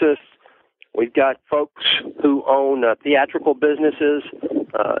 physicists. We've got folks who own theatrical businesses,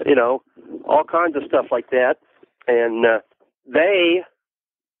 all kinds of stuff like that. And they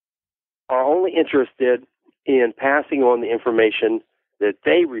are only interested in passing on the information that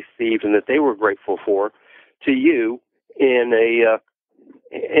they received and that they were grateful for to you in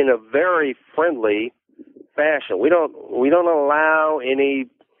a very friendly fashion. We don't allow any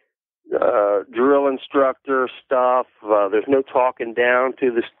drill instructor stuff. There's no talking down to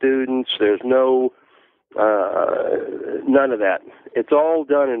the students. There's no none of that. It's all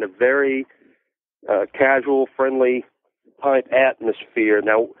done in a very casual, friendly type atmosphere.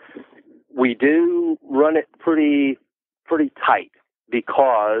 Now, we do run it pretty tight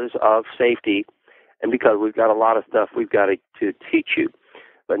because of safety and because we've got a lot of stuff we've got to teach you.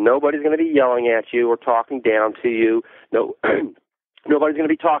 But nobody's going to be yelling at you or talking down to you. No, nobody's going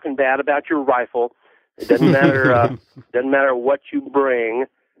to be talking bad about your rifle. It doesn't matter. Doesn't matter what you bring.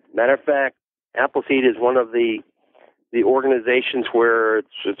 Matter of fact, Appleseed is one of the organizations where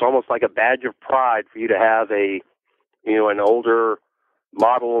it's almost like a badge of pride for you to have an older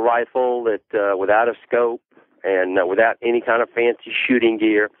model rifle that without a scope and without any kind of fancy shooting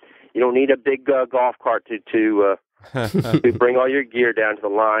gear. You don't need a big golf cart to bring all your gear down to the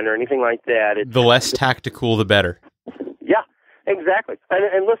line or anything like that. The less tactical, the better. Yeah, exactly.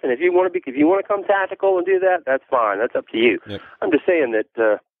 And listen, if you want to come tactical and do that, that's fine. That's up to you. Yep. I'm just saying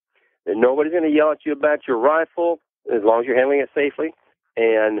that nobody's going to yell at you about your rifle as long as you're handling it safely,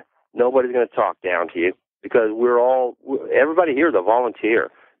 and nobody's going to talk down to you because everybody here is a volunteer.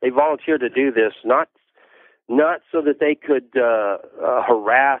 They volunteer to do this not not so that they could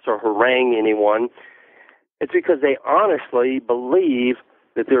harass or harangue anyone. It's because they honestly believe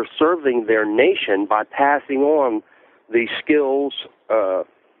that they're serving their nation by passing on these skills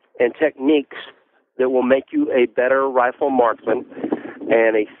and techniques that will make you a better rifle marksman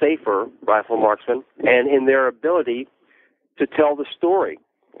and a safer rifle marksman, and in their ability to tell the story.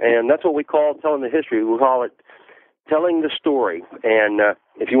 And that's what we call telling the history. We call it telling the story. And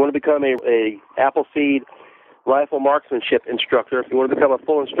if you want to become a Appleseed rifle marksmanship instructor, if you want to become a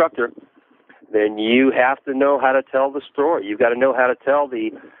full instructor, then you have to know how to tell the story. You've got to know how to tell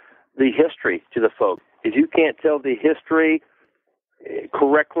the history to the folks. If you can't tell the history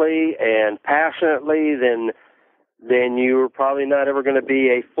correctly and passionately, then you're probably not ever going to be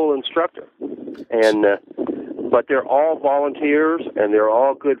a full instructor. And but they're all volunteers, and they're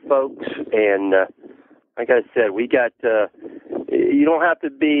all good folks. And like I said, we got. You don't have to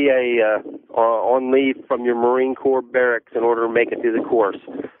be on leave from your Marine Corps barracks in order to make it through the course.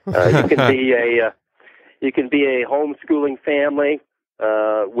 You can be a homeschooling family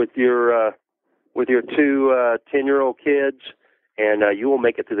with your 2 10-year-old kids, and you will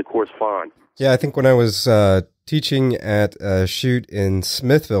make it through the course fine. Yeah, I think when I was teaching at a shoot in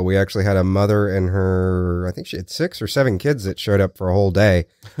Smithville, we actually had a mother and her, I think she had 6 or 7 kids that showed up for a whole day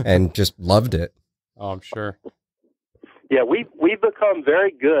and just loved it. Oh, I'm sure. Yeah, we've become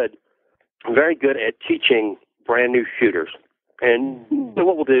very good at teaching brand new shooters. And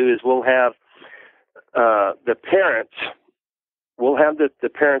what we'll do is we'll have the parents. We'll have the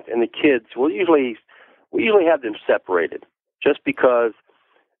parents and the kids. We usually have them separated, just because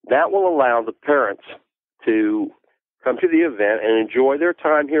that will allow the parents to come to the event and enjoy their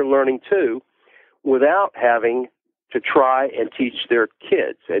time here learning too, without having to try and teach their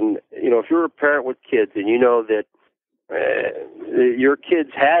kids. And if you're a parent with kids and you know that your kids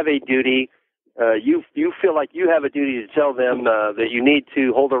have a duty, you feel like you have a duty to tell them that you need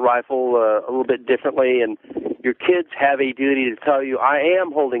to hold a rifle a little bit differently, and your kids have a duty to tell you, I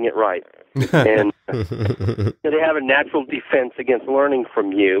am holding it right. And they have a natural defense against learning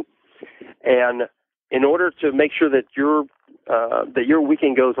from you. And in order to make sure that your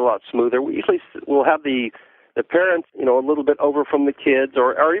weekend goes a lot smoother, we'll have the parents, a little bit over from the kids,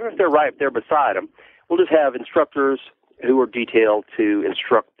 or even if they're right there beside them, we'll just have instructors who are detailed to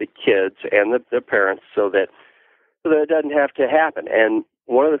instruct the kids and the parents so that it doesn't have to happen. And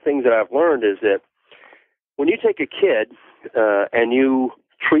one of the things that I've learned is that when you take a kid and you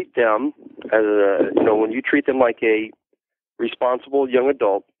treat them as when you treat them like a responsible young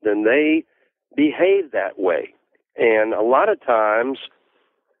adult, then they behave that way. And a lot of times,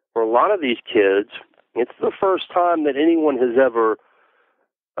 for a lot of these kids, it's the first time that anyone has ever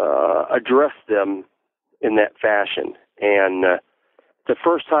addressed them in that fashion. And the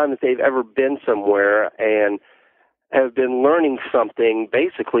first time that they've ever been somewhere and have been learning something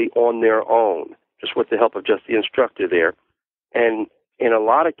basically on their own, just with the help of just the instructor there. And in a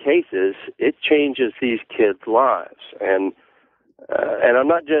lot of cases, it changes these kids' lives. And I'm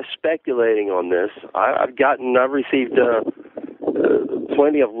not just speculating on this. I've received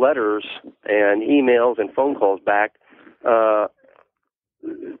plenty of letters and emails and phone calls back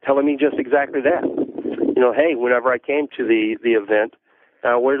telling me just exactly that. Hey, whenever I came to the event, I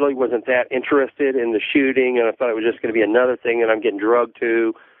really wasn't that interested in the shooting, and I thought it was just going to be another thing that I'm getting drugged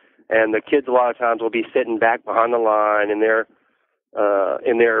to. And the kids a lot of times will be sitting back behind the line in their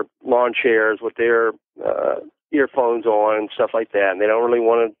lawn chairs with their earphones on and stuff like that, and they don't really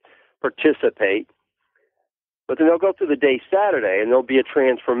want to participate. But then they'll go through the day Saturday, and there'll be a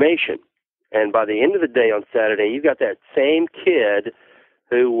transformation. And by the end of the day on Saturday, you've got that same kid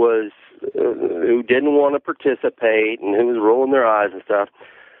who didn't want to participate and who was rolling their eyes and stuff.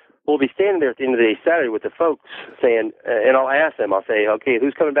 We'll be standing there at the end of the day Saturday with the folks saying, and I'll ask them, I'll say, okay,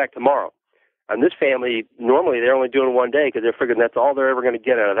 who's coming back tomorrow? And this family, normally they're only doing one day because they're figuring that's all they're ever going to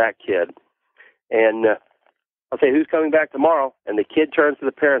get out of that kid. And I'll say, who's coming back tomorrow? And the kid turns to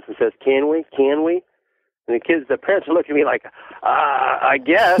the parents and says, can we? And the parents are looking at me like, I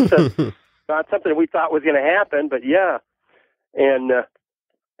guess. Not something we thought was going to happen, but yeah. And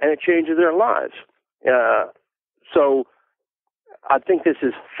it changes their lives. So I think this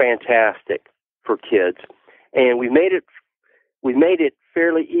is fantastic for kids, and we made it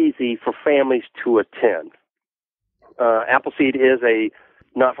fairly easy for families to attend. Appleseed is a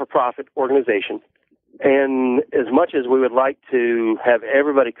not-for-profit organization, and as much as we would like to have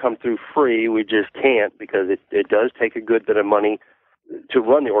everybody come through free, we just can't, because it does take a good bit of money to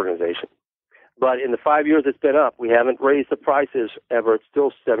run the organization. But in the 5 years it's been up, we haven't raised the prices ever. It's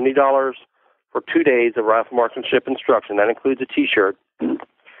still $70 for 2 days of rifle marksmanship instruction. That includes a T-shirt.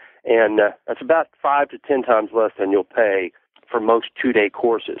 And that's about 5 to 10 times less than you'll pay for most 2-day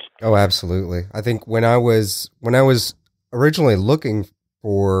courses. Oh, absolutely. I think when I was originally looking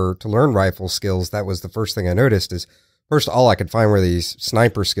to learn rifle skills, that was the first thing I noticed is, first all I could find were these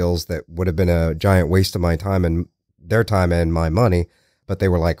sniper skills that would have been a giant waste of my time and their time and my money, but they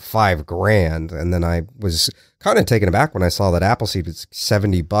were like $5,000. And then I was kind of taken aback when I saw that Appleseed was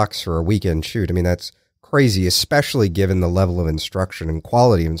 $70 for a weekend shoot. I mean, that's crazy, especially given the level of instruction and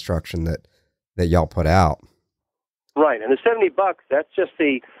quality of instruction that y'all put out. Right, and the $70, that's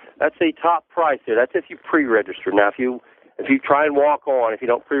the top price there. That's if you pre-register. Now, if you try and walk on, if you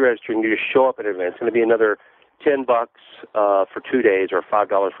don't pre-register and you just show up at an event, it's going to be another $10 for 2 days or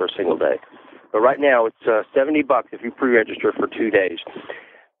 $5 for a single day. But right now, it's $70 if you pre-register for 2 days,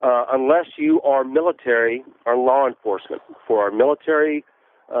 unless you are military or law enforcement. For our military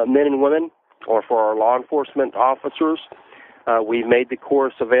men and women, or for our law enforcement officers, we've made the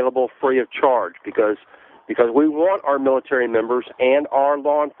course available free of charge because we want our military members and our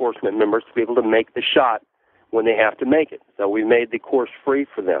law enforcement members to be able to make the shot when they have to make it. So we made the course free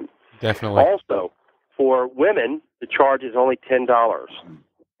for them. Definitely. Also, for women, the charge is only $10,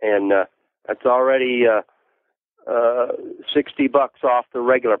 and that's already $60 off the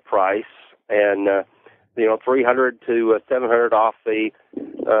regular price, and $300 to $700 off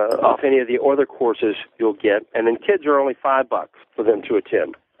any of the other courses you'll get, and then kids are only $5 for them to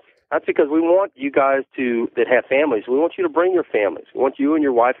attend. That's because we want you guys that have families. We want you to bring your families. We want you and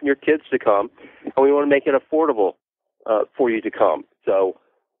your wife and your kids to come, and we want to make it affordable for you to come. So,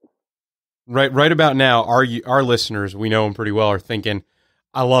 right about now, our listeners, we know them pretty well, are thinking,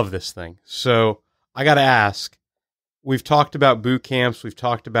 "I love this thing." So I got to ask. We've talked about boot camps. We've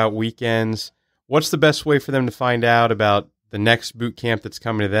talked about weekends. What's the best way for them to find out about the next boot camp that's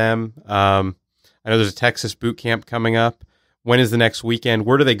coming to them? I know there's a Texas boot camp coming up. When is the next weekend?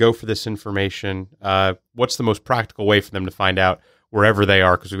 Where do they go for this information? What's the most practical way for them to find out wherever they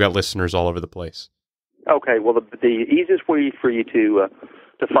are? Because we've got listeners all over the place. Okay, well, the easiest way for you to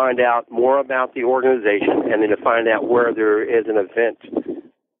find out more about the organization and then to find out where there is an event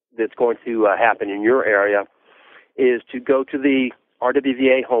that's going to happen in your area is to go to the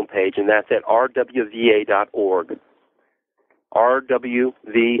RWVA homepage, and that's at rwva.org. rwva.org.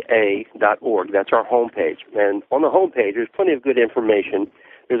 That's our homepage. And on the homepage, there's plenty of good information.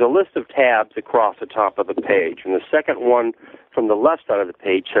 There's a list of tabs across the top of the page. And the second one from the left side of the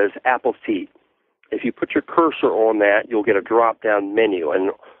page says Appleseed. If you put your cursor on that, you'll get a drop-down menu.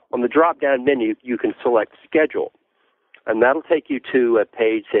 And on the drop-down menu, you can select Schedule. And that'll take you to a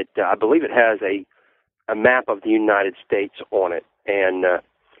page that I believe it has a map of the United States on it. And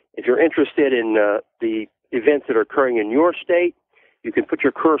if you're interested in the events that are occurring in your state, you can put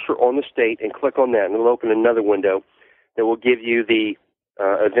your cursor on the state and click on that, and it'll open another window that will give you the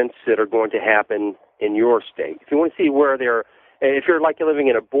events that are going to happen in your state. If you want to see where if you're like living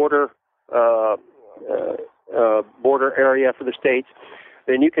in a border area for the states,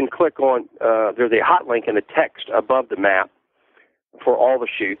 then you can click on, there's a hot link in the text above the map for all the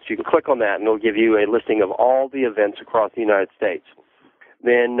shoots. You can click on that, and it'll give you a listing of all the events across the United States.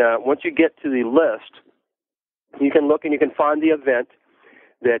 Then once you get to the list, you can look and you can find the event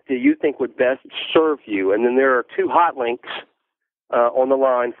that you think would best serve you. And then there are 2 hot links on the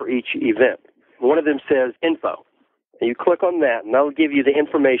line for each event. One of them says Info. And you click on that, and that'll give you the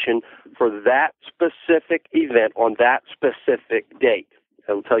information for that specific event on that specific date.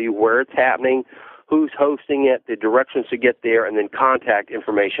 It'll tell you where it's happening, who's hosting it, the directions to get there, and then contact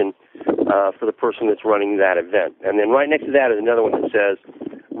information for the person that's running that event. And then right next to that is another one that says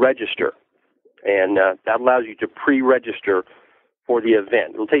Register. And that allows you to pre-register for the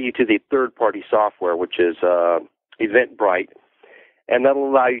event. It'll take you to the third-party software, which is Eventbrite, and that'll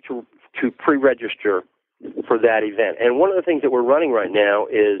allow you to pre-register for that event. And one of the things that we're running right now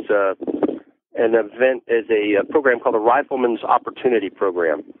is a program called the Rifleman's Opportunity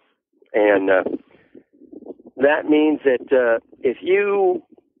Program. And that means that if you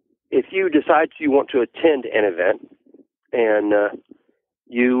decide you want to attend an event and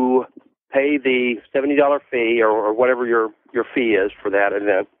you pay the $70 fee or whatever your fee is for that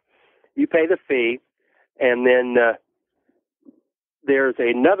event, you pay the fee, and then there's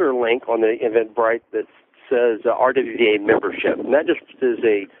another link on the Eventbrite that says RWVA membership, and that just is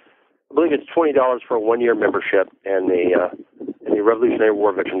I believe it's $20 for a 1-year membership in the Revolutionary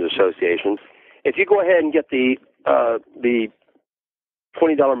War Veterans Association. If you go ahead and get the $20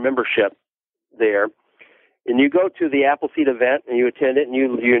 membership there, and you go to the Appleseed event and you attend it and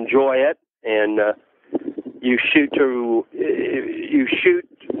you enjoy it, and you shoot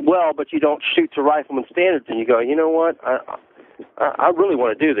well, but you don't shoot to rifleman standards, and you go, you know what, I really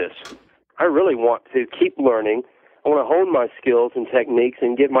want to do this. I really want to keep learning. I want to hone my skills and techniques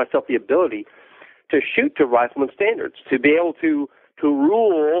and give myself the ability to shoot to rifleman standards, to be able to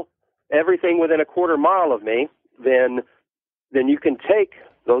rule everything within a quarter mile of me. Then you can take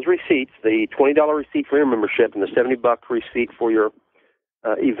those receipts, the $20 receipt for your membership and the $70 receipt for your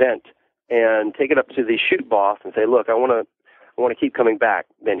event, and take it up to the shoot boss and say, look, I want to keep coming back.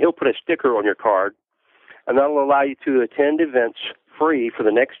 Then he'll put a sticker on your card, and that'll allow you to attend events free for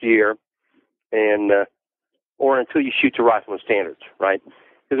the next year, and or until you shoot to rifleman standards, right?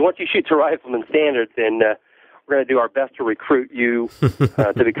 Because once you shoot to rifleman standards, then we're going to do our best to recruit you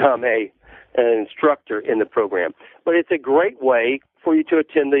to become an instructor in the program. But it's a great way for you to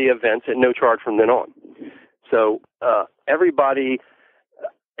attend the events at no charge from then on. So everybody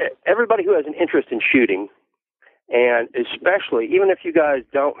who has an interest in shooting, and especially even if you guys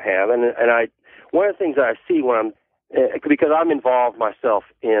don't have, and one of the things that I see when I'm, because I'm involved myself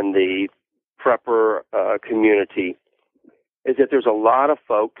in the prepper community, is that there's a lot of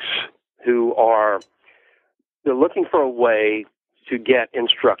folks who they're looking for a way to get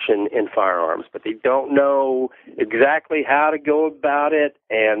instruction in firearms, but they don't know exactly how to go about it,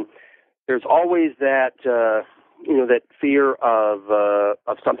 and there's always that that fear of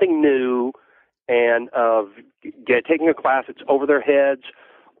something new, and of taking a class that's over their heads,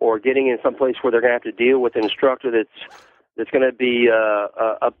 or getting in some place where they're going to have to deal with an instructor that's going to be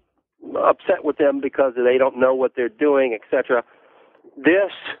upset with them because they don't know what they're doing, etc.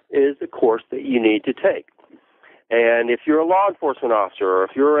 This is the course that you need to take. And if you're a law enforcement officer, or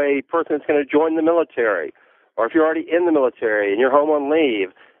if you're a person that's going to join the military, or if you're already in the military and you're home on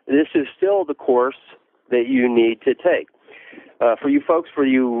leave, this is still the course that you need to take. For you folks, for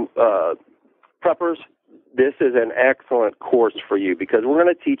you preppers, this is an excellent course for you, because we're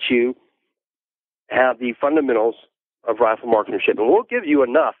going to teach you how the fundamentals of rifle marksmanship, and we'll give you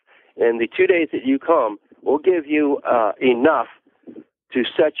enough in the 2 days that you come. We'll give you enough to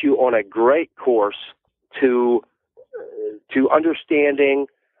set you on a great course to understanding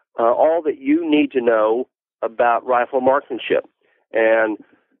all that you need to know about rifle marksmanship. And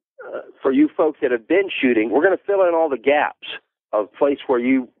for you folks that have been shooting, we're going to fill in all the gaps of place where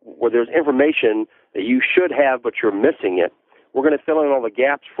there's information that you should have but you're missing it. We're going to fill in all the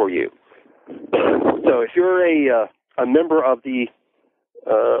gaps for you. So if you're a member of the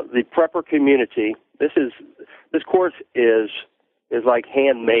prepper community, this course is like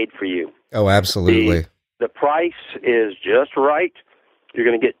handmade for you. Oh, absolutely. The price is just right. You're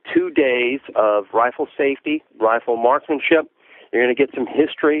going to get 2 days of rifle safety, rifle marksmanship. You're going to get some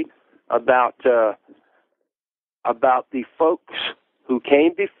history about the folks who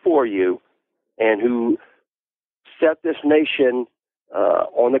came before you and who set this nation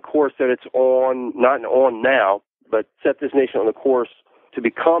on the course that it's on, not on now, but set this nation on the course to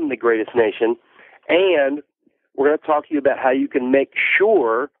become the greatest nation. And we're going to talk to you about how you can make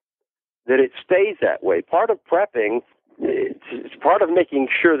sure that it stays that way. Part of prepping, it's part of making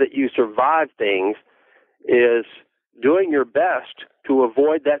sure that you survive things, is doing your best to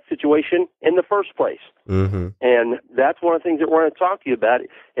avoid that situation in the first place. Mm-hmm. And that's one of the things that we're going to talk to you about,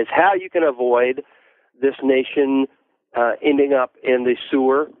 is how you can avoid this nation ending up in the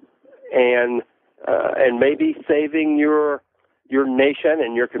sewer, and maybe saving your nation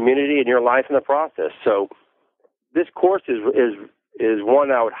and your community and your life in the process. So this course is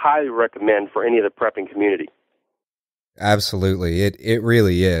one I would highly recommend for any of the prepping community. Absolutely. It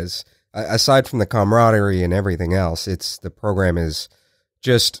really is. Aside from the camaraderie and everything else, the program is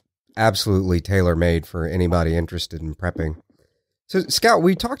just absolutely tailor-made for anybody interested in prepping. So, Scout,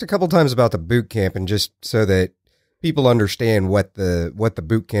 we talked a couple times about the boot camp, and just so that people understand what the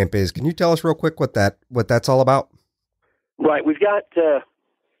boot camp is, can you tell us real quick what that's all about? Right. We've got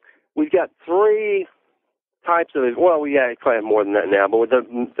 3 types of, well, we actually have more than that now, but with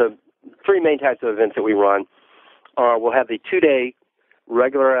the 3 main types of events that we run we'll have the 2-day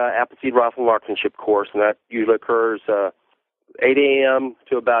regular Appleseed rifle marksmanship course, and that usually occurs 8 a.m.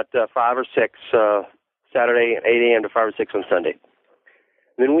 to about 5 or 6 Saturday, and 8 a.m. to 5 or 6 on Sunday.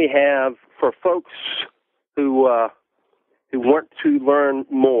 Then we have, for folks who want to learn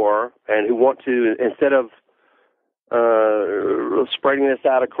more and who want to, instead of spreading this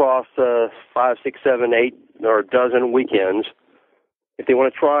out across 5, 6, 7, 8, or a dozen weekends, if they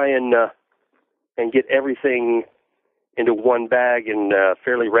want to try and get everything into one bag in a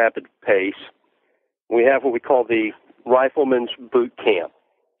fairly rapid pace, we have what we call the Rifleman's Boot Camp.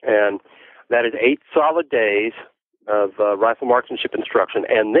 And that is 8 solid days of rifle marksmanship instruction.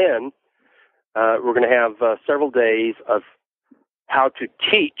 And then we're going to have several days of how to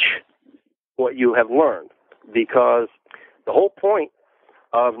teach what you have learned, because The whole point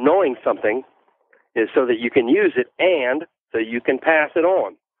of knowing something is so that you can use it and so you can pass it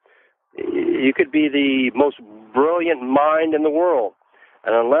on. You could be the most brilliant mind in the world,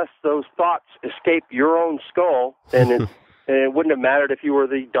 and unless those thoughts escape your own skull, then it wouldn't have mattered if you were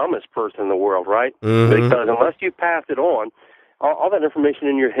the dumbest person in the world, right? Mm-hmm. Because unless you pass it on, all that information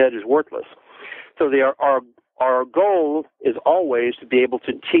in your head is worthless. So our goal is always to be able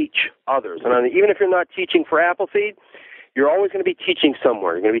to teach others. And even if you're not teaching for Appleseed, you're always going to be teaching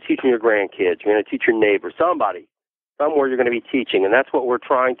somewhere. You're going to be teaching your grandkids. You're going to teach your neighbors. Somewhere you're going to be teaching. And that's what we're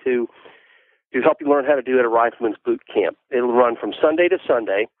trying to help you learn how to do at a Rifleman's Boot Camp. It'll run from Sunday to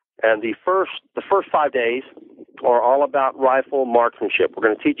Sunday. And the first 5 days are all about rifle marksmanship. We're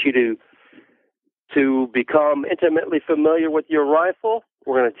going to teach you to become intimately familiar with your rifle.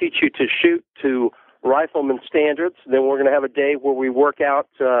 We're going to teach you to shoot to rifleman standards. Then we're going to have a day where we work out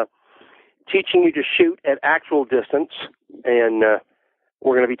teaching you to shoot at actual distance. And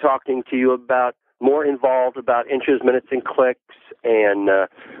we're going to be talking to you more involved about inches, minutes, and clicks, and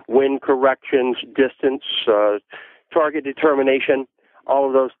wind corrections, distance, target determination, all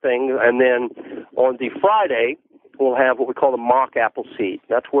of those things. And then on the Friday, we'll have what we call the mock Appleseed.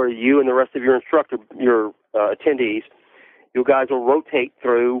 That's where you and the rest of your attendees, you guys will rotate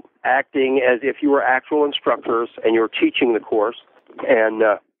through acting as if you were actual instructors and you're teaching the course. And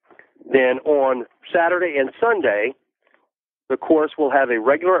then on Saturday and Sunday, the course will have a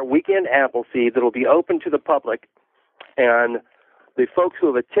regular weekend Appleseed that will be open to the public, and the folks who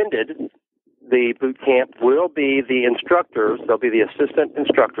have attended the boot camp will be the instructors. They'll be the assistant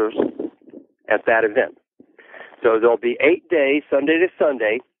instructors at that event. So there'll be 8 days, Sunday to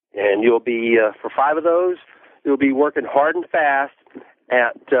Sunday, and you'll be, for 5 of those, you'll be working hard and fast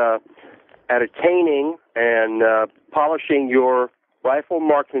at attaining and polishing your rifle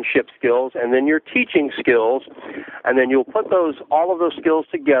marksmanship skills, and then your teaching skills, and then you'll put all of those skills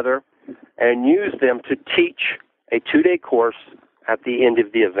together and use them to teach a 2-day course at the end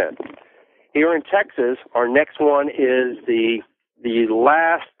of the event. Here in Texas, our next one is the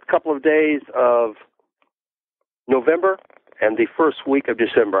last couple of days of November and the first week of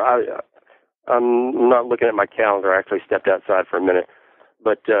December. I'm not looking at my calendar. I actually stepped outside for a minute.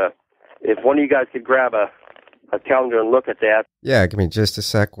 But if one of you guys could grab a calendar and look at that. Yeah, give me just a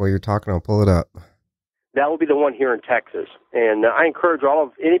sec while you're talking. I'll pull it up. That will be the one here in Texas. And I encourage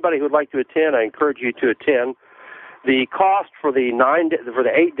anybody who would like to attend, I encourage you to attend. The cost for the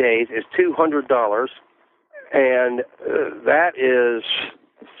 8 days is $200, and that is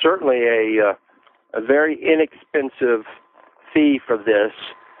certainly a very inexpensive fee for this.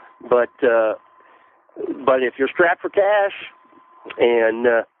 But if you're strapped for cash and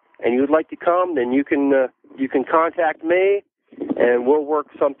you would like to come, then you can contact me, and we'll work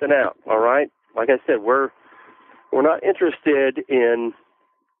something out. All right. Like I said, we're not interested in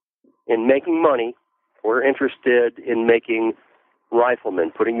making money. We're interested in making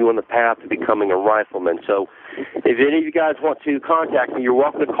riflemen, putting you on the path to becoming a rifleman. So if any of you guys want to contact me, you're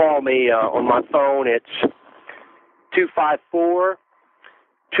welcome to call me on my phone. It's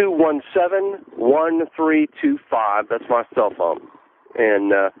 254-217-1325. That's my cell phone.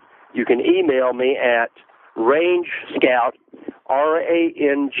 And you can email me at rangescout,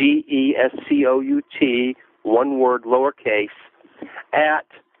 RANGESCOUT, one word, lowercase, at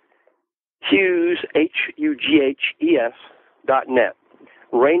Hughes, HUGHES.net.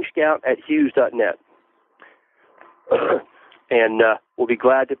 Rangescout at Hughes.net. And we'll be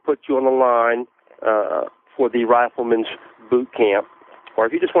glad to put you on the line for the Rifleman's Boot Camp. Or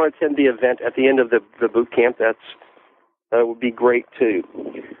if you just want to attend the event at the end of the boot camp, that would be great too.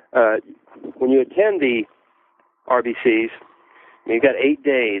 When you attend the RBCs, you've got 8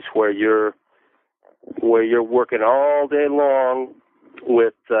 days where you're working all day long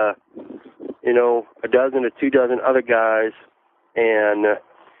with a dozen to 2 dozen other guys, and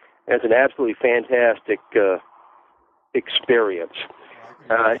it's an absolutely fantastic experience.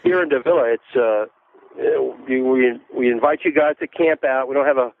 Here in Davila, it's we invite you guys to camp out. We don't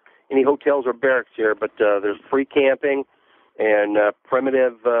have any hotels or barracks here, but there's free camping and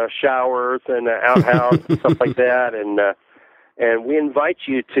primitive showers and outhouse and stuff like that, and we invite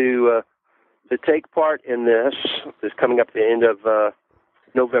you to take part in this. This coming up at the end of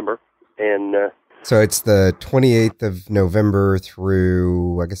November, and so it's the 28th of November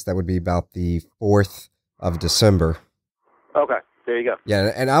through, I guess that would be about the 4th of December. Okay, there you go.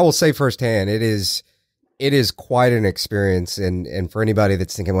 Yeah, and I will say firsthand, it is quite an experience, and for anybody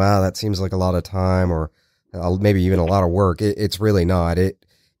that's thinking, wow, that seems like a lot of time or maybe even a lot of work, it's really not. It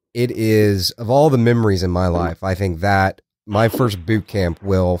is, of all the memories in my life, I think that my first boot camp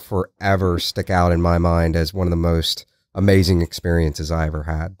will forever stick out in my mind as one of the most amazing experiences I ever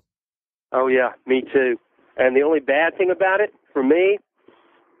had. Oh yeah, me too. And the only bad thing about it for me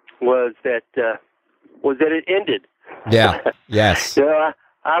was that it ended. Yeah. Yes. I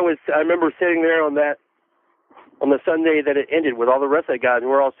remember sitting there on the Sunday that it ended with all the rest of the guys, and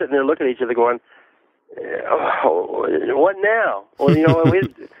we're all sitting there looking at each other going, oh, what now? Well,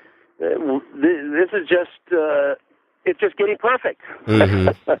 this is just, it's just getting perfect.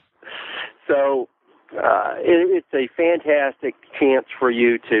 Mm-hmm. So it's a fantastic chance for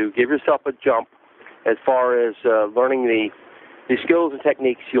you to give yourself a jump as far as learning the skills and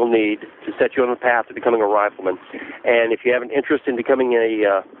techniques you'll need to set you on the path to becoming a rifleman. And if you have an interest in becoming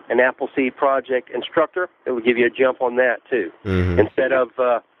an Appleseed project instructor, it will give you a jump on that too. Mm-hmm. Instead of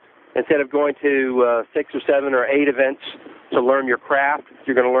going to 6 or 7 or 8 events to learn your craft,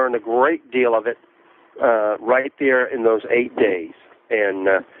 you're going to learn a great deal of it right there in those 8 days. And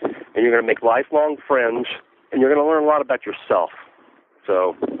you're going to make lifelong friends, and you're going to learn a lot about yourself.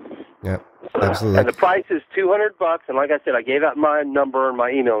 So, yeah, absolutely. And the price is $200, and like I said, I gave out my number and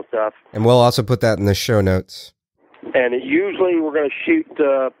my email and stuff. And we'll also put that in the show notes. And usually we're going to shoot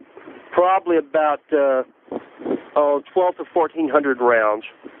probably about 12 to 1,400 rounds,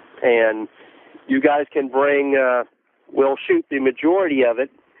 and you guys can bring. We'll shoot the majority of it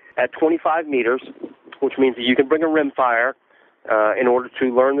at 25 meters, which means that you can bring a rimfire in order to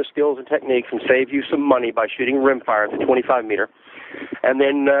learn the skills and techniques and save you some money by shooting rimfire at the 25 meter. And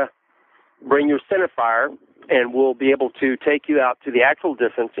then bring your centerfire, and we'll be able to take you out to the actual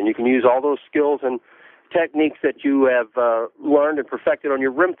distance, and you can use all those skills and techniques that you have learned and perfected on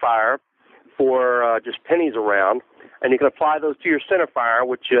your rimfire for just pennies a round, and you can apply those to your centerfire,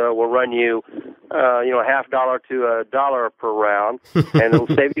 which will run you, $0.50 to $1 per round, and it'll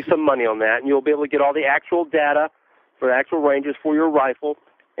save you some money on that, and you'll be able to get all the actual data for the actual ranges for your rifle,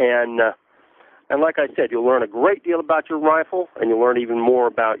 and like I said, you'll learn a great deal about your rifle, and you'll learn even more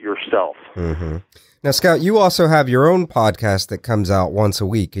about yourself. Mm-hmm. Now, Scout, you also have your own podcast that comes out once a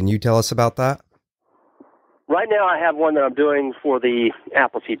week. Can you tell us about that? Right now, I have one that I'm doing for the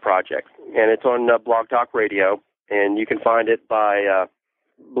Appleseed Project, and it's on Blog Talk Radio, and you can find it by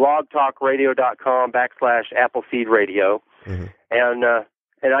blogtalkradio.com/Appleseed Radio. Mm-hmm.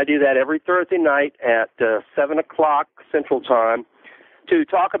 And I do that every Thursday night at 7 o'clock Central Time to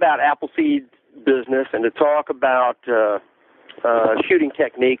talk about Appleseed business and to talk about shooting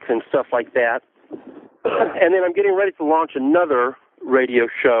techniques and stuff like that. And then I'm getting ready to launch another radio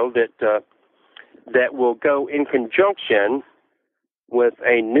show that will go in conjunction with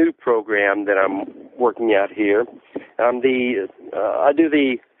a new program that I'm working out here. I do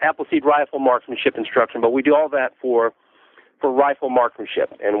the Appleseed rifle marksmanship instruction, but we do all that for rifle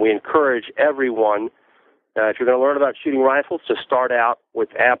marksmanship, and we encourage everyone, if you're going to learn about shooting rifles, to start out with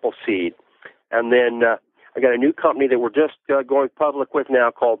Appleseed. And then I got a new company that we're just going public with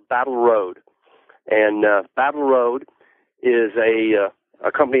now called Battle Road. And Battle Road is a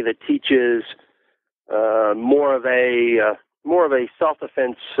company that teaches more of a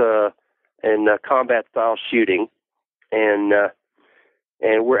self-defense and combat style shooting, and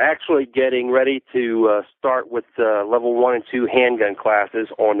we're actually getting ready to start with level 1 and 2 handgun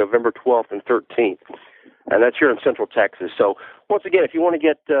classes on November 12th and 13th, and that's here in Central Texas. So once again, if you want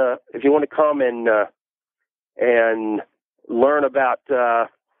to come and learn about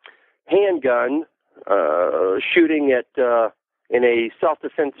handgun shooting in a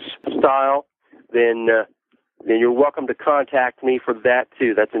self-defense style, then you're welcome to contact me for that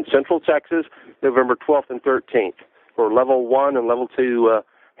too. That's in Central Texas, November 12th and 13th for level 1 and level 2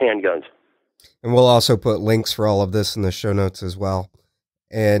 handguns. And we'll also put links for all of this in the show notes as well.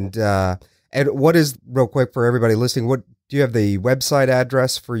 And what is, real quick for everybody listening, what do you have the website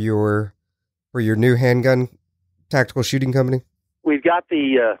address for your new handgun tactical shooting company? We've got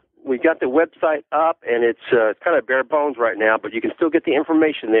the website up, and it's kind of bare bones right now, but you can still get the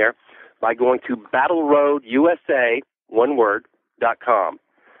information there by going to BattleRoadUSA, one word, .com.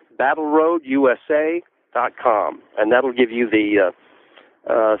 BattleRoadUSA.com, and that'll give you the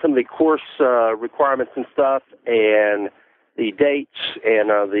some of the course requirements and stuff, and the dates and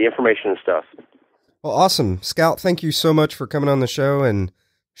the information and stuff. Well, awesome. Scout, thank you so much for coming on the show and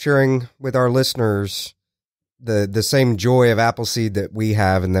sharing with our listeners the same joy of Appleseed that we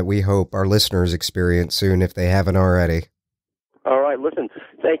have and that we hope our listeners experience soon if they haven't already. All right, listen,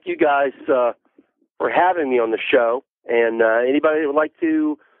 thank you guys for having me on the show. And anybody that would like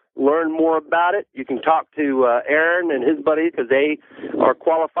to learn more about it, you can talk to Aaron and his buddies because they are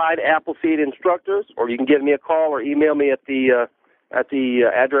qualified Appleseed instructors, or you can give me a call or email me at the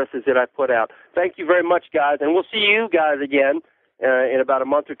addresses that I put out. Thank you very much, guys, and we'll see you guys again in about a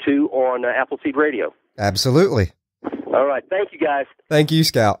month or two on Appleseed Radio. Absolutely. All right. Thank you, guys. Thank you,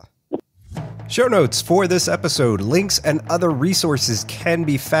 Scout. Show notes for this episode, links, and other resources can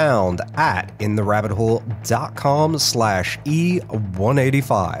be found at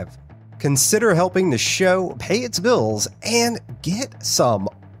intherabbithole.com/E185. Consider helping the show pay its bills and get some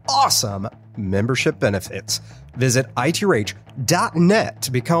awesome membership benefits. Visit ITRH.net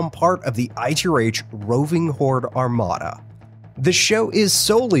to become part of the ITRH Roving Horde Armada. The show is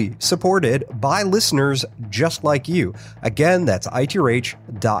solely supported by listeners just like you. Again, that's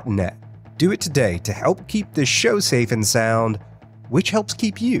ITRH.net. Do it today to help keep this show safe and sound, which helps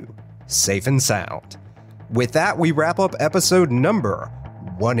keep you safe and sound. With that, we wrap up episode number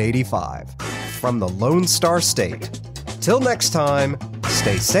 185 from the Lone Star State. Till next time,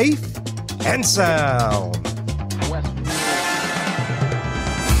 stay safe and sound.